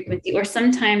 frequency. Or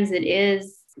sometimes it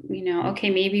is,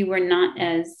 okay, maybe we're not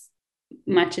as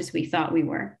much as we thought we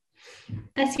were.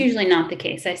 That's usually not the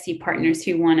case. I see partners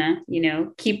who want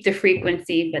to, keep the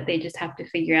frequency, but they just have to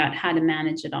figure out how to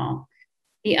manage it all.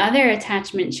 The other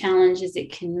attachment challenge is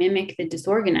it can mimic the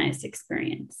disorganized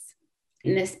experience.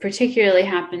 And this particularly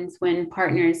happens when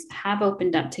partners have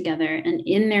opened up together and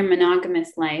in their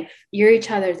monogamous life, you're each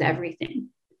other's everything.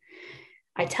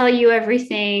 I tell you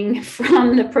everything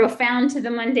from the profound to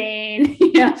the mundane.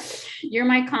 You're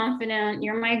my confidant,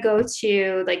 you're my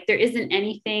go-to. There isn't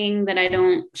anything that I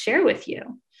don't share with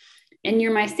you. And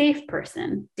you're my safe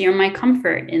person. You're my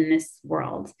comfort in this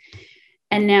world.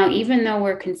 And now, even though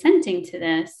we're consenting to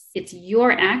this, it's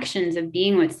your actions of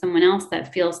being with someone else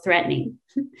that feels threatening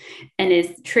and is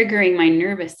triggering my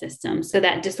nervous system. So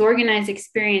that disorganized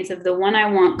experience of the one I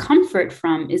want comfort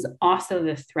from is also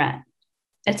the threat.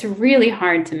 It's really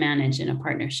hard to manage in a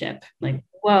partnership.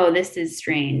 Whoa, this is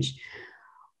strange.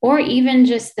 Or even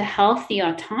just the healthy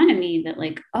autonomy that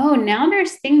oh, now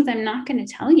there's things I'm not going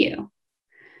to tell you.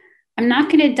 I'm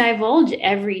not going to divulge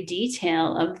every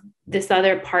detail of this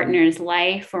other partner's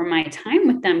life or my time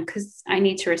with them because I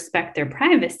need to respect their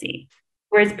privacy.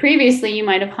 Whereas previously you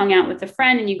might have hung out with a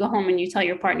friend and you go home and you tell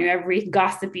your partner every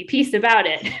gossipy piece about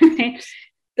it. Right?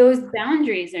 Those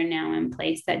boundaries are now in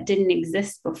place that didn't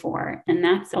exist before. And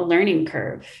that's a learning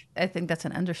curve. I think that's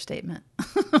an understatement.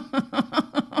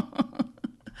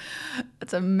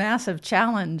 It's a massive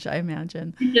challenge, I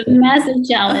imagine. It's a massive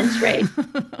challenge, right?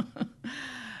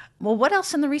 Well, what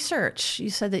else in the research? You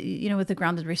said that, with the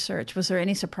grounded research, was there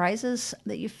any surprises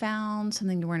that you found,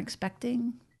 something you weren't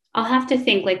expecting? I'll have to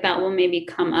think like that will maybe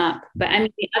come up. But I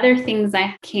mean, the other things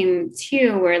I came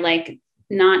to were like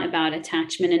not about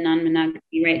attachment and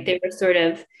non-monogamy, right? They were sort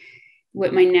of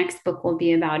what my next book will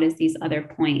be about is these other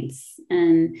points.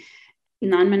 And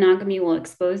non-monogamy will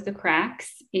expose the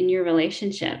cracks in your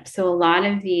relationship. So a lot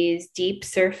of these deep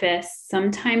surface,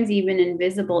 sometimes even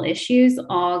invisible issues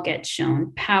all get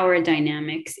shown. Power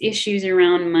dynamics, issues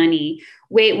around money.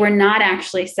 Wait, we're not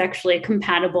actually sexually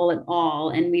compatible at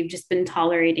all. And we've just been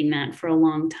tolerating that for a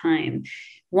long time.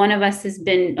 One of us has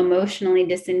been emotionally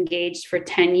disengaged for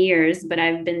 10 years, but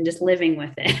I've been just living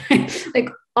with it. Like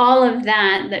all of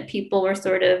that people were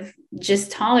sort of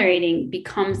just tolerating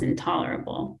becomes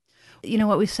intolerable.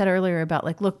 What we said earlier about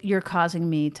like, look, you're causing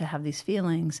me to have these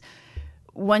feelings.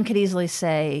 One could easily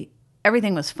say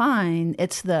everything was fine.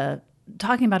 It's the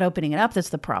talking about opening it up that's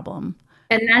the problem.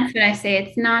 And that's what I say.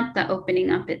 It's not the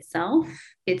opening up itself.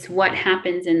 It's what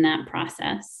happens in that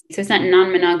process. So it's not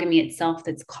non-monogamy itself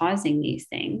that's causing these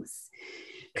things.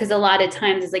 Because a lot of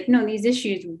times it's like, no, these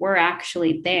issues were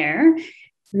actually there.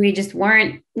 We just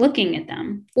weren't looking at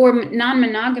them. Or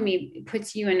non-monogamy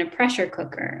puts you in a pressure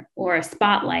cooker or a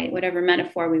spotlight, whatever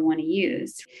metaphor we want to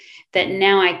use, that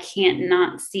now I can't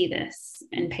not see this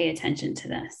and pay attention to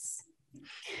this.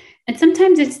 And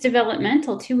sometimes it's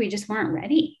developmental too. We just weren't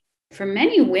ready. For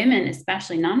many women,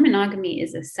 especially, non-monogamy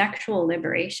is a sexual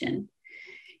liberation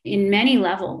in many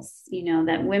levels,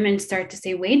 that women start to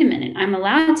say, wait a minute, I'm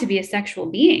allowed to be a sexual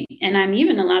being. And I'm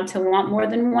even allowed to want more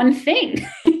than one thing,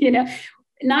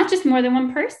 not just more than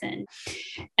one person.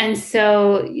 And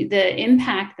so the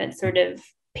impact that sort of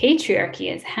patriarchy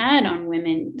has had on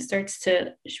women starts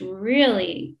to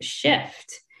really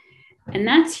shift. And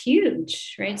that's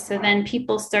huge, right? So then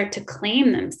people start to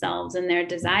claim themselves and their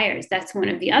desires. That's one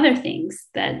of the other things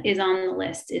that is on the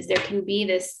list is there can be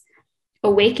this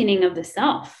awakening of the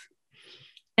self.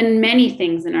 And many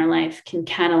things in our life can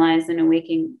catalyze an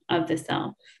awakening of the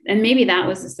self. And maybe that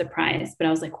was a surprise, but I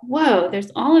was like, whoa,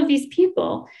 there's all of these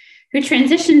people who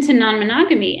transition to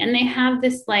non-monogamy and they have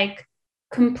this like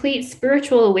complete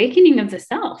spiritual awakening of the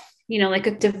self, like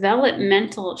a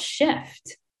developmental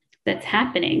shift that's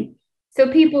happening. So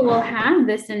people will have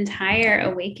this entire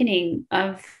awakening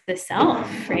of the self,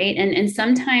 right? And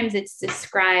sometimes it's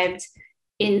described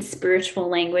in spiritual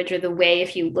language, or the way,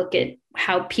 if you look at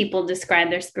how people describe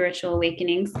their spiritual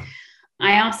awakenings,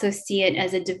 I also see it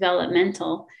as a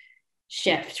developmental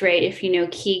shift, right? If you know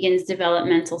Keegan's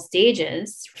developmental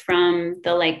stages from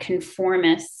the like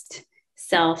conformist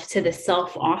self to the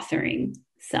self-authoring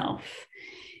self.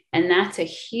 And that's a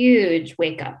huge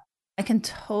wake up. I can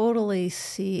totally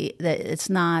see that it's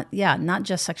not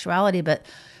just sexuality, but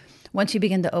once you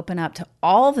begin to open up to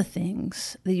all the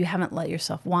things that you haven't let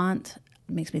yourself want,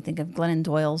 it makes me think of Glennon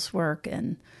Doyle's work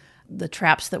and the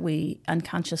traps that we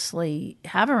unconsciously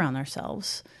have around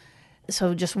ourselves.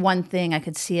 So just one thing, I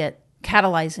could see it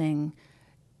catalyzing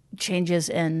changes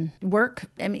in work.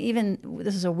 I mean, even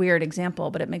this is a weird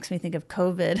example, but it makes me think of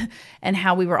COVID and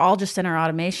how we were all just in our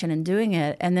automation and doing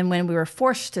it. And then when we were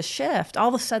forced to shift, all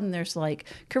of a sudden there's like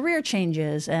career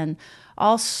changes and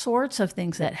all sorts of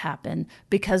things that happen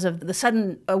because of the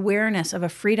sudden awareness of a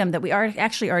freedom that we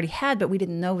actually already had, but we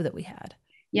didn't know that we had.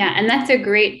 Yeah. And that's a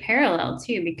great parallel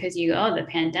too, because the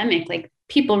pandemic, like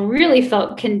people really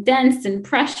felt condensed and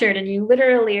pressured and you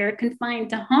literally are confined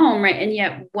to home, right? And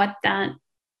yet what that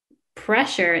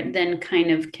pressure then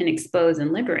kind of can expose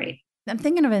and liberate. I'm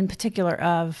thinking of in particular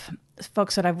of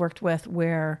folks that I've worked with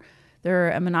where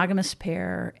they're a monogamous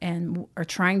pair and are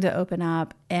trying to open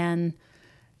up, and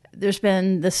there's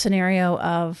been the scenario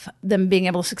of them being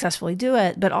able to successfully do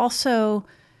it, but also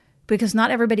because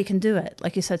not everybody can do it.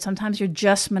 Like you said, sometimes you're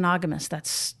just monogamous.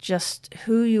 That's just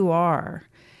who you are.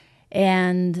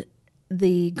 And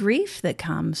the grief that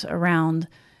comes around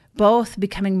both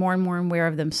becoming more and more aware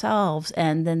of themselves,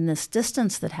 and then this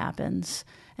distance that happens.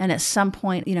 And at some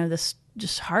point, this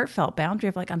just heartfelt boundary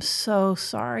of like, I'm so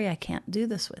sorry I can't do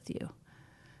this with you.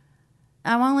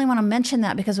 I only want to mention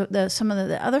that because some of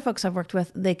the other folks I've worked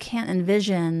with, they can't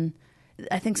envision.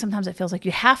 I think sometimes it feels like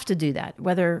you have to do that,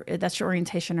 whether that's your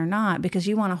orientation or not, because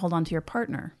you want to hold on to your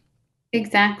partner.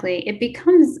 Exactly. It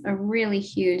becomes a really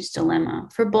huge dilemma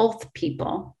for both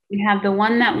people. You have the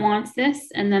one that wants this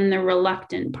and then the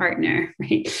reluctant partner,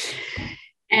 right?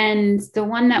 And the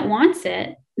one that wants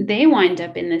it, they wind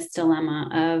up in this dilemma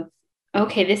of,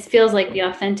 okay, this feels like the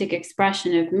authentic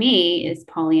expression of me is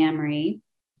polyamory,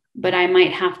 but I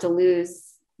might have to lose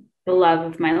the love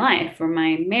of my life or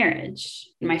my marriage,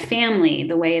 my family,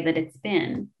 the way that it's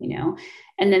been, you know.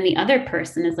 And then the other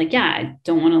person is like, yeah, I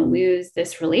don't want to lose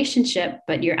this relationship,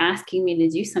 but you're asking me to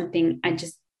do something I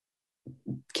just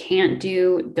can't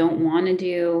do, don't want to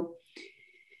do.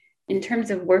 In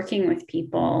terms of working with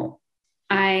people,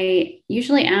 I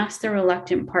usually ask the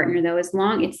reluctant partner, though, as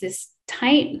long it's this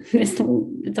tight,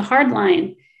 it's a hard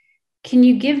line. Can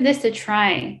you give this a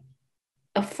try,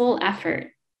 a full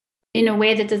effort in a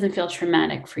way that doesn't feel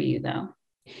traumatic for you, though?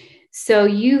 So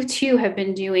you too have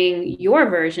been doing your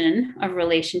version of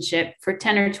relationship for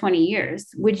 10 or 20 years.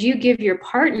 Would you give your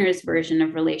partner's version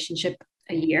of relationship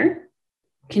a year?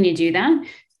 Can you do that?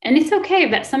 And it's okay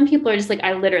that some people are just like,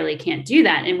 I literally can't do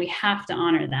that. And we have to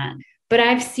honor that. But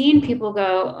I've seen people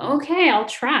go, okay, I'll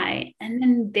try. And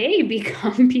then they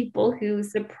become people who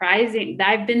surprising,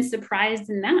 I've been surprised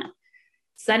in that.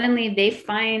 Suddenly they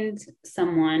find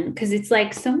someone, because it's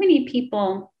like so many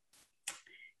people,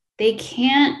 they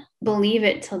can't believe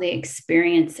it till they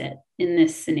experience it in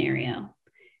this scenario.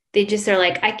 They just are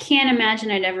like, I can't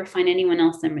imagine I'd ever find anyone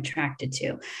else I'm attracted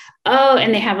to. Oh,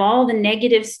 and they have all the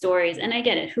negative stories. And I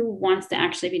get it. Who wants to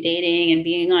actually be dating and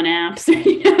being on apps?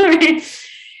 You know, right?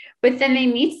 But then they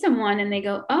meet someone and they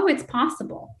go, oh, it's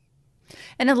possible.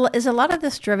 And is a lot of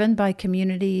this driven by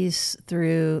communities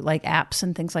through like apps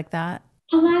and things like that?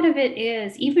 A lot of it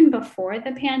is even before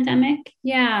the pandemic.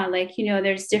 Yeah. Like, you know,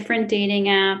 there's different dating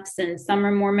apps and some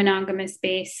are more monogamous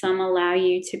based. Some allow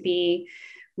you to be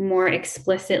more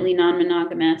explicitly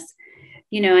non-monogamous,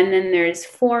 you know, and then there's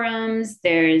forums,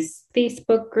 there's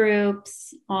Facebook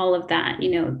groups, all of that.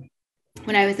 You know,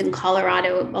 when I was in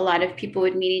Colorado, a lot of people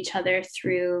would meet each other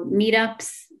through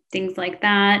meetups, things like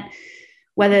that,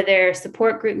 whether they're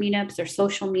support group meetups or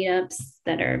social meetups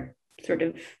that are sort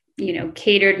of, you know,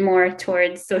 catered more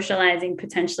towards socializing,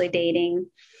 potentially dating.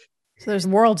 So there's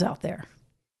worlds out there.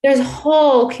 There's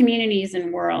whole communities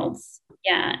and worlds.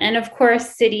 Yeah. And of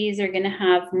course, cities are going to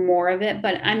have more of it.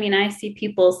 But I mean, I see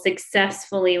people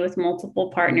successfully with multiple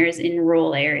partners in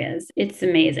rural areas. It's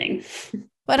amazing.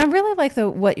 But I really like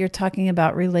what you're talking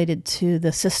about related to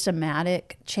the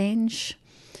systematic change.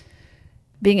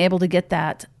 Being able to get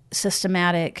that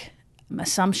systematic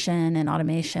assumption and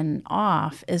automation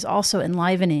off is also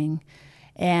enlivening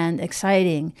and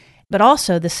exciting. But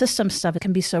also the system stuff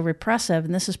can be so repressive.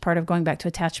 And this is part of going back to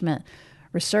attachment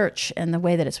research, and the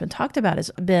way that it's been talked about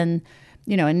has been,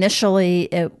 you know, initially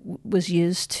it was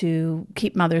used to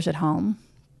keep mothers at home.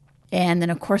 And then,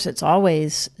 of course, it's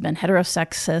always been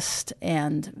heterosexist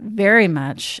and very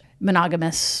much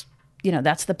monogamous. You know,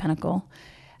 that's the pinnacle.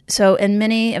 So, and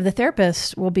many of the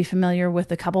therapists will be familiar with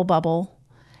the couple bubble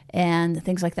and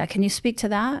things like that. Can you speak to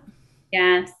that?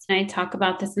 Yes, I talk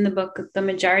about this in the book. The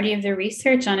majority of the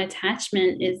research on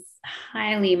attachment is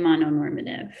highly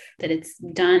mononormative, that it's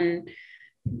done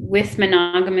with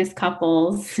monogamous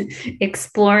couples,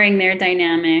 exploring their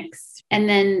dynamics. And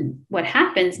then what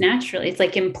happens naturally, it's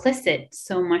like implicit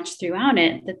so much throughout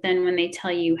it that then when they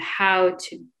tell you how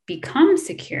to become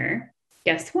secure,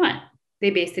 guess what?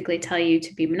 They basically tell you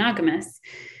to be monogamous.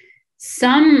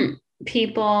 Some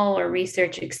people or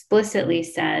research explicitly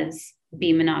says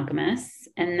be monogamous,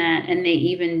 and they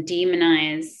even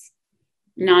demonize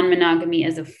non-monogamy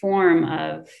as a form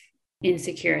of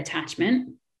insecure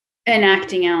attachment and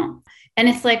acting out. And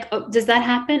it's like, oh, does that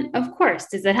happen? Of course.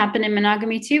 Does that happen in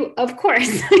monogamy too? Of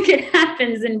course. Like it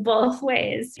happens in both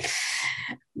ways.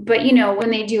 But, you know,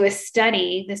 when they do a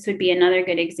study, this would be another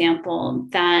good example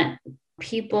that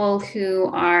people who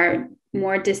are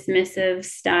more dismissive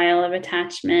style of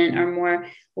attachment are more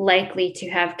likely to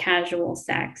have casual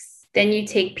sex. Then you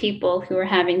take people who are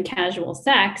having casual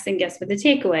sex, and guess what the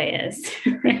takeaway is,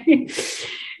 right?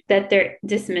 That they're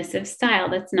dismissive style.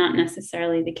 That's not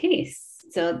necessarily the case.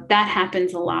 So that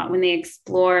happens a lot when they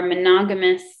explore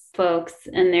monogamous folks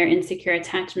and their insecure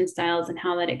attachment styles and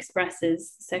how that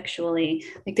expresses sexually.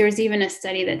 Like there was even a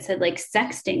study that said like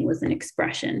sexting was an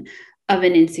expression of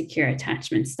an insecure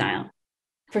attachment style.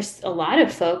 For a lot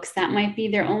of folks, that might be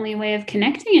their only way of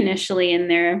connecting initially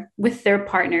with their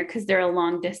partner because they're a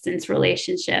long distance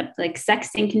relationship. Like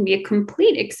sexting can be a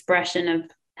complete expression of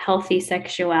healthy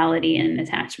sexuality and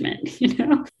attachment, you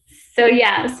know? So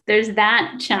yes, there's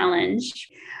that challenge,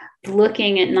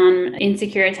 looking at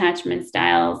non-insecure attachment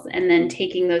styles and then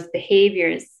taking those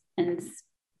behaviors and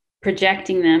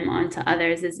projecting them onto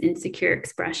others as insecure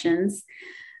expressions.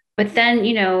 But then,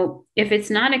 you know, if it's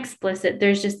not explicit,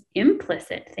 there's just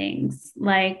implicit things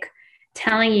like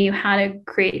telling you how to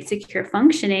create secure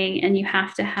functioning, and you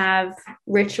have to have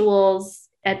rituals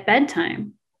at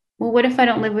bedtime. Well, what if I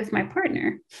don't live with my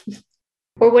partner?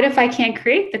 Or what if I can't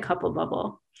create the couple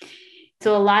bubble?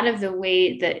 So a lot of the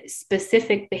way that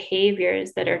specific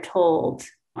behaviors that are told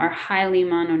are highly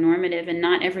mononormative, and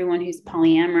not everyone who's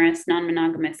polyamorous,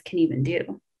 non-monogamous can even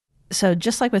do. So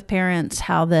just like with parents,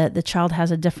 how the child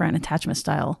has a different attachment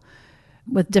style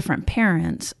with different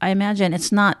parents, I imagine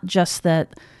it's not just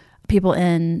that people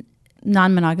in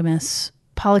non-monogamous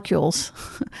polycules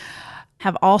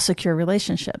have all secure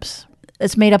relationships.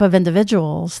 It's made up of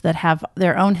individuals that have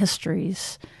their own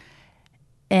histories,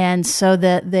 and so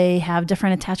that they have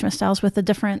different attachment styles with the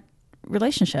different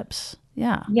relationships.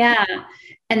 Yeah. Yeah.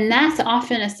 And that's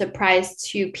often a surprise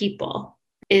to people,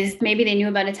 is maybe they knew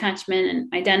about attachment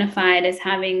and identified as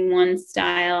having one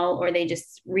style, or they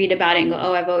just read about it and go,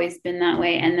 oh, I've always been that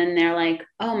way. And then they're like,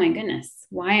 oh my goodness,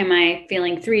 why am I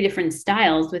feeling 3 different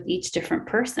styles with each different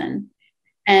person?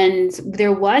 And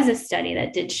there was a study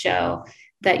that did show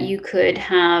that you could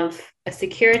have a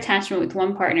secure attachment with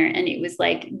one partner, and it was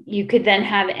like you could then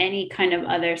have any kind of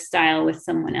other style with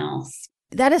someone else.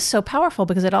 That is so powerful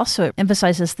because it also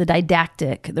emphasizes the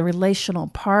didactic, the relational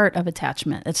part of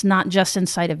attachment. It's not just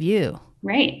inside of you.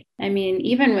 Right. I mean,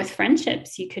 even with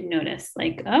friendships, you could notice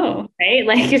like, oh, right.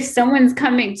 Like if someone's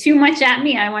coming too much at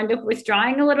me, I wind up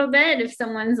withdrawing a little bit. If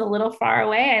someone's a little far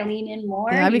away, I lean in more.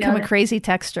 Yeah, I become a crazy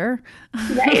texter.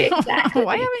 Right. Exactly.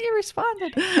 Why haven't you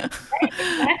responded? Right,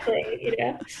 exactly.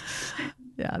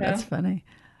 Yeah, that's funny.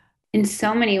 In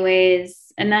so many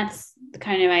ways. And that's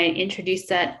kind of, I introduced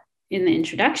that in the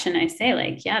introduction. I say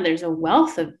like, yeah, there's a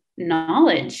wealth of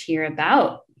knowledge here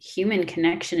about human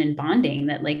connection and bonding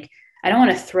that like, I don't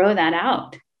want to throw that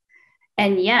out.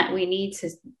 And yet we need to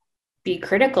be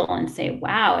critical and say,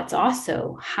 wow, it's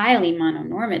also highly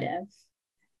mononormative.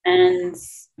 And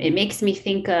it makes me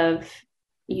think of,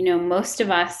 most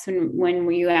of us, when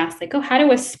you ask like, oh, how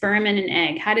do a sperm and an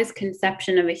egg, how does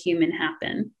conception of a human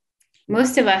happen?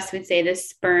 Most of us would say the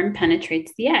sperm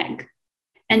penetrates the egg.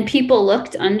 And people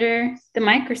looked under the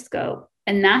microscope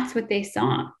and that's what they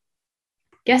saw.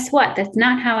 Guess what? That's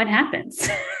not how it happens,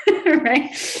 right?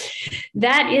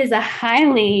 That is a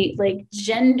highly like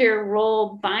gender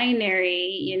role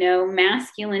binary,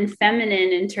 masculine,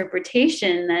 feminine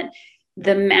interpretation that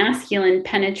the masculine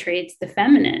penetrates the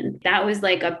feminine. That was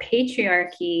like a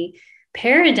patriarchy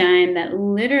paradigm that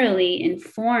literally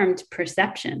informed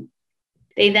perception.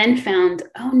 They then found,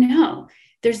 oh no,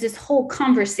 there's this whole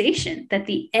conversation that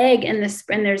the egg and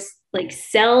there's like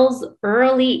cells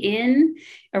early in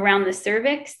around the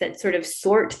cervix that sort of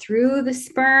sort through the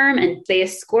sperm and they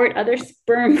escort other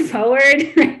sperm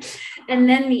forward. And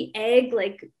then the egg,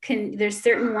 there's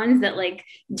certain ones that like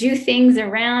do things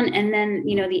around, and then,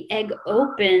 the egg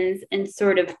opens and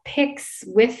sort of picks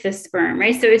with the sperm,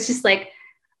 right? So it's just like,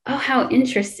 oh, how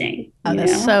interesting. Oh,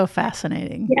 that's so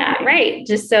fascinating. Yeah, right.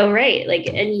 Just so right. Like,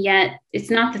 and yet it's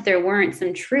not that there weren't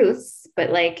some truths,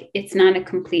 but like, it's not a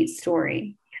complete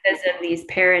story because of these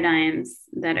paradigms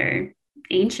that are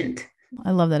ancient.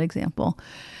 I love that example.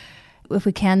 If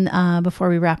we can, before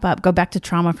we wrap up, go back to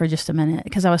trauma for just a minute,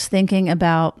 because I was thinking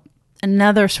about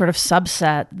another sort of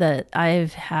subset that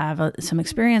I have some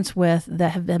experience with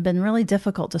that have been really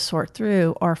difficult to sort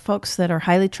through are folks that are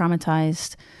highly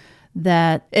traumatized,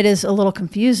 that it is a little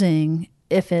confusing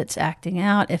if it's acting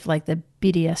out, if like the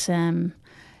BDSM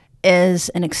is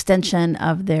an extension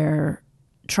of their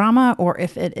trauma or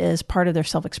if it is part of their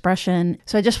self-expression.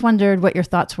 So I just wondered what your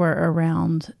thoughts were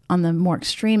around on the more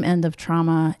extreme end of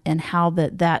trauma and how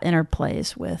that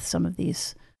interplays with some of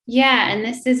these. Yeah, and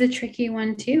this is a tricky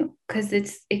one too, because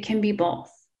it can be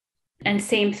both. And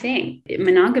same thing,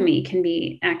 monogamy can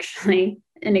be actually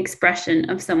an expression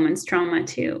of someone's trauma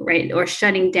too, right? Or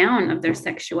shutting down of their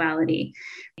sexuality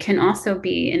can also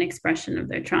be an expression of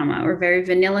their trauma, or very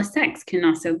vanilla sex can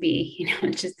also be,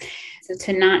 just so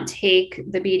to not take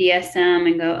the BDSM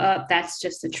and go, oh, that's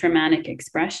just a traumatic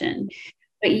expression.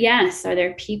 But yes, are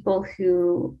there people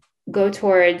who go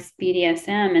towards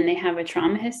BDSM and they have a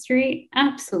trauma history?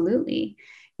 Absolutely.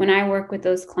 When I work with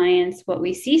those clients, what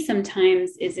we see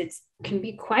sometimes is it can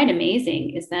be quite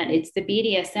amazing, is that it's the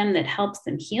BDSM that helps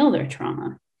them heal their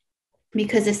trauma,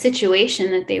 because a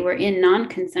situation that they were in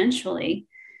non-consensually,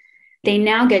 they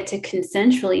now get to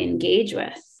consensually engage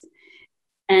with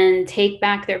and take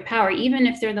back their power, even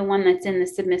if they're the one that's in the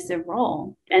submissive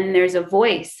role. And there's a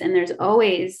voice and there's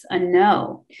always a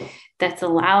no that's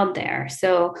allowed there.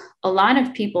 So a lot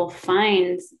of people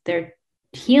find their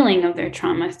healing of their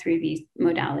trauma through these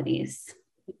modalities,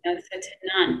 so to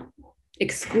not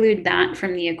exclude that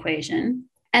from the equation.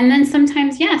 And then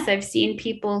sometimes, yes, I've seen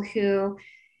people who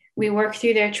we work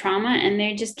through their trauma and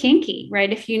they're just kinky,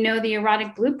 right? If you know the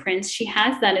erotic blueprints, she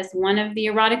has that as one of the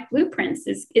erotic blueprints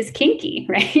is kinky,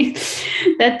 right?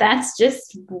 That's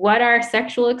just what our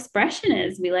sexual expression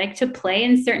is. We like to play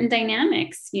in certain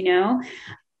dynamics,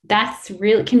 that's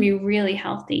really can be really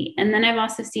healthy. And then I've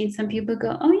also seen some people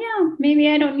go, oh yeah, maybe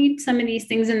I don't need some of these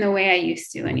things in the way I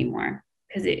used to anymore,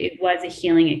 because it was a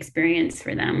healing experience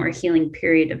for them or a healing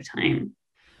period of time.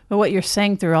 But what you're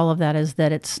saying through all of that is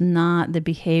that it's not the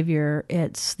behavior,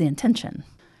 it's the intention.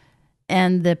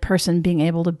 And the person being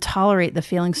able to tolerate the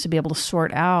feelings, to be able to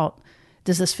sort out,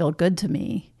 does this feel good to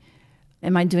me?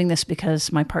 Am I doing this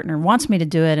because my partner wants me to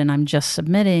do it and I'm just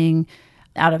submitting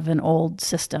out of an old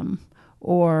system?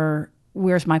 Or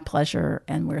where's my pleasure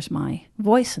and where's my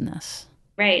voice in this?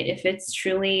 Right. If it's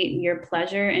truly your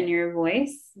pleasure and your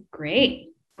voice, great.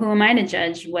 Who am I to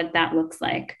judge what that looks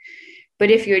like?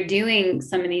 But if you're doing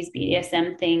some of these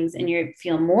BDSM things and you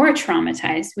feel more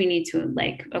traumatized, we need to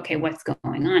okay, what's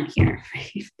going on here?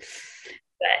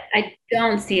 But I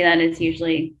don't see that as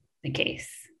usually the case.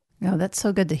 No, that's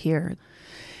so good to hear.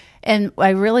 And I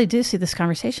really do see this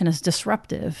conversation as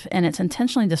disruptive, and it's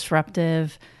intentionally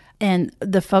disruptive. And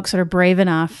the folks that are brave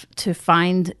enough to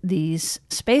find these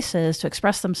spaces to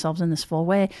express themselves in this full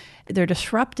way, they're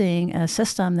disrupting a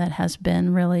system that has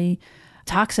been really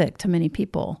toxic to many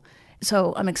people.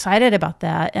 So I'm excited about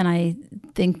that. And I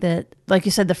think that, like you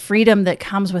said, the freedom that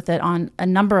comes with it on a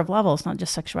number of levels, not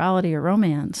just sexuality or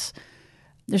romance,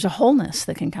 there's a wholeness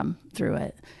that can come through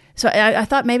it. So I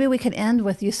thought maybe we could end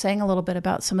with you saying a little bit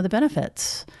about some of the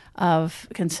benefits of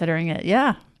considering it.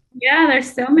 Yeah. Yeah,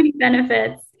 there's so many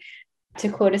benefits. To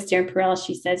quote Esther Perel,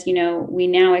 she says, we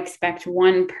now expect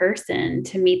one person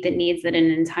to meet the needs that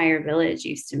an entire village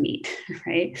used to meet,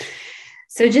 right?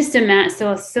 So just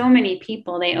imagine, so many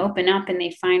people, they open up and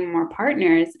they find more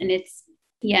partners, and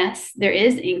yes, there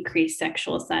is increased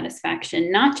sexual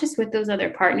satisfaction, not just with those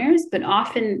other partners, but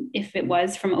often if it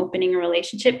was from opening a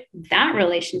relationship, that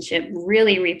relationship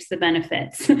really reaps the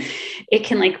benefits. It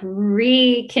can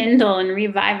rekindle and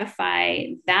revivify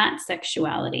that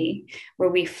sexuality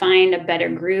where we find a better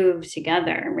groove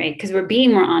together, right? Because we're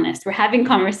being more honest. We're having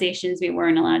conversations we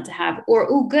weren't allowed to have, or,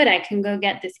 oh, good, I can go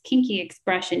get this kinky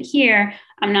expression here.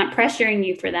 I'm not pressuring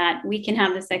you for that. We can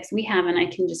have the sex we have, and I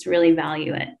can just really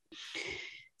value it.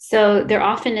 So there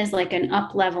often is an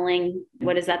up leveling,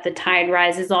 what is that? The tide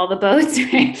rises all the boats,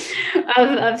 right?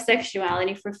 of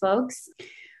sexuality for folks.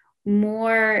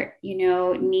 More,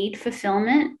 need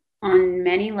fulfillment on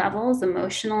many levels,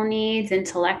 emotional needs,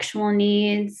 intellectual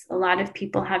needs. A lot of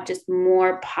people have just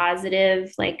more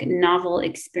positive, novel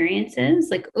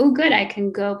experiences. Oh, good, I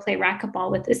can go play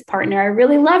racquetball with this partner. I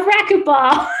really love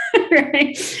racquetball,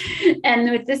 right?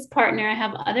 And with this partner, I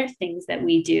have other things that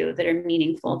we do that are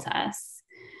meaningful to us.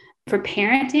 For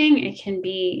parenting, it can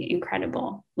be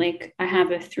incredible. I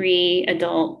have a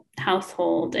 3-adult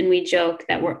household, and we joke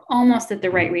that we're almost at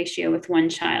the right ratio with one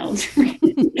child.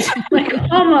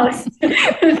 Almost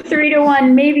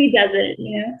 3-to-1 maybe does it,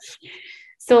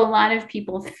 So a lot of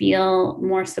people feel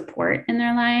more support in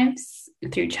their lives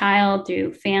through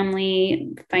family,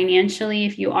 financially.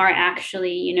 If you are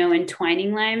actually,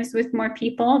 entwining lives with more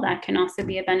people, that can also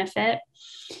be a benefit.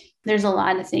 There's a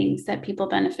lot of things that people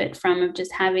benefit from, of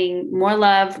just having more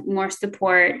love, more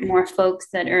support, more folks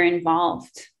that are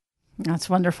involved. That's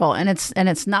wonderful. And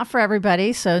it's not for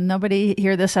everybody, so nobody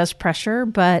hear this as pressure,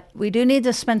 but we do need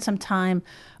to spend some time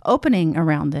opening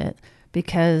around it,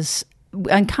 because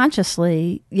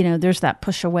unconsciously, there's that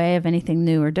push away of anything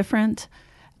new or different.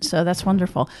 So that's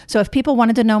wonderful. So if people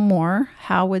wanted to know more,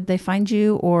 how would they find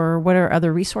you, or what are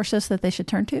other resources that they should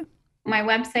turn to? My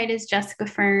website is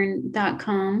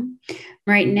jessicafern.com.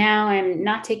 Right now, I'm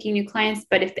not taking new clients,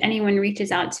 but if anyone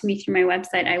reaches out to me through my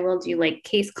website, I will do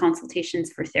case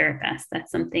consultations for therapists.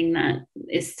 That's something that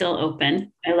is still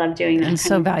open. I love doing that. And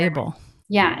so valuable.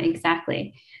 Yeah,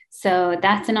 exactly. So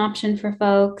that's an option for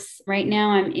folks. Right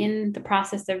now, I'm in the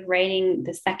process of writing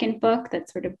the second book that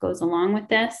sort of goes along with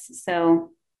this. So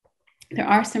there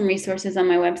are some resources on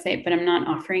my website, but I'm not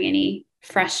offering any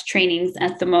fresh trainings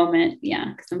at the moment. Yeah,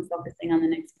 because I'm focusing on the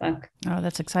next book. Oh,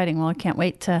 that's exciting. Well, I can't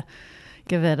wait to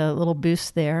give it a little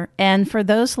boost there. And for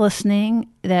those listening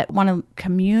that want to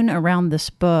commune around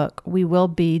this book, we will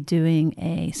be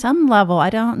doing some level. I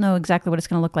don't know exactly what it's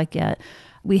going to look like yet.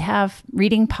 We have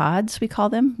reading pods, we call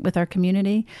them, with our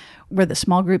community, where the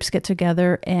small groups get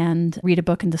together and read a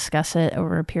book and discuss it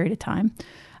over a period of time.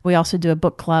 We also do a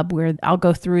book club where I'll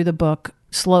go through the book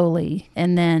slowly,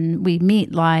 and then we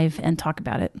meet live and talk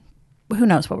about it. who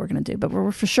knows what we're going to do, but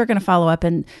we're for sure going to follow up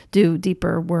and do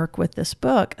deeper work with this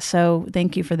book. So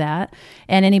thank you for that.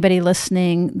 And anybody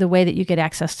listening, the way that you get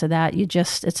access to that,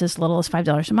 it's as little as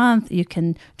 $5 a month. You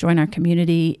can join our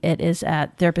community. It is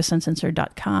at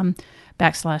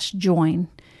therapistsuncensored.com/join.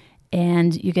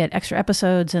 And you get extra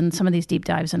episodes and some of these deep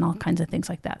dives and all kinds of things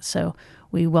like that. So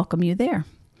we welcome you there.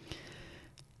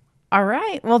 All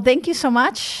right. Well, thank you so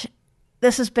much.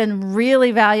 This has been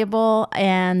really valuable,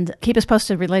 and keep us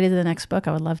posted related to the next book.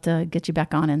 I would love to get you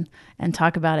back on and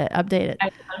talk about it, update it.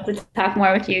 I'd love to talk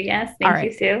more with you. Yes. Thank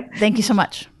you, Sue. Thank you so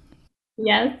much.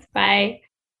 Yes. Bye.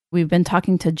 We've been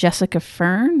talking to Jessica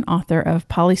Fern, author of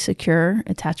Polysecure,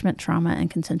 Attachment, Trauma,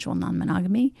 and Consensual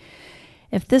Non-Monogamy.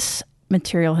 If this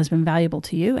material has been valuable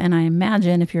to you, and I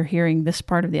imagine if you're hearing this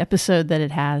part of the episode that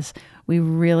it has, we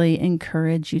really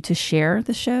encourage you to share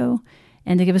the show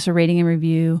and to give us a rating and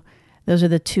review. Those are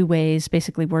the two ways,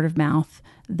 basically word of mouth,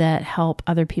 that help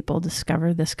other people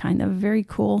discover this kind of very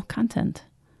cool content.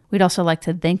 We'd also like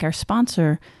to thank our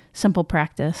sponsor, Simple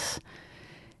Practice.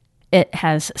 It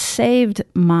has saved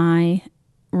my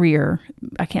rear.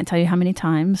 I can't tell you how many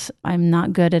times. I'm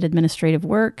not good at administrative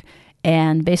work.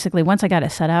 And basically, once I got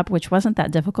it set up, which wasn't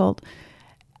that difficult,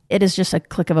 it is just a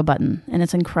click of a button, and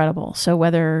it's incredible. So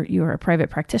whether you're a private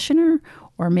practitioner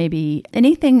or maybe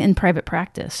anything in private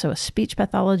practice, so a speech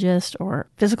pathologist or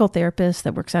physical therapist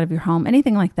that works out of your home,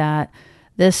 anything like that,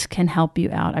 this can help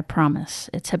you out, I promise.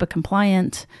 It's HIPAA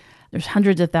compliant. There's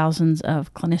hundreds of thousands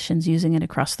of clinicians using it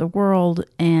across the world,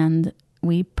 and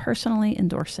we personally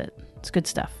endorse it. It's good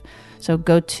stuff. So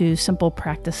go to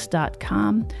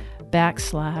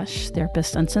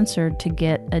simplepractice.com/Therapist Uncensored to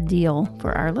get a deal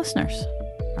for our listeners.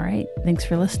 All right. Thanks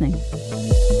for listening.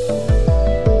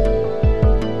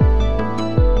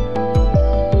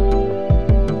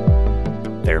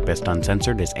 Therapist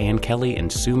Uncensored is Ann Kelly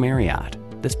and Sue Marriott.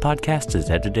 This podcast is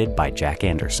edited by Jack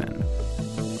Anderson.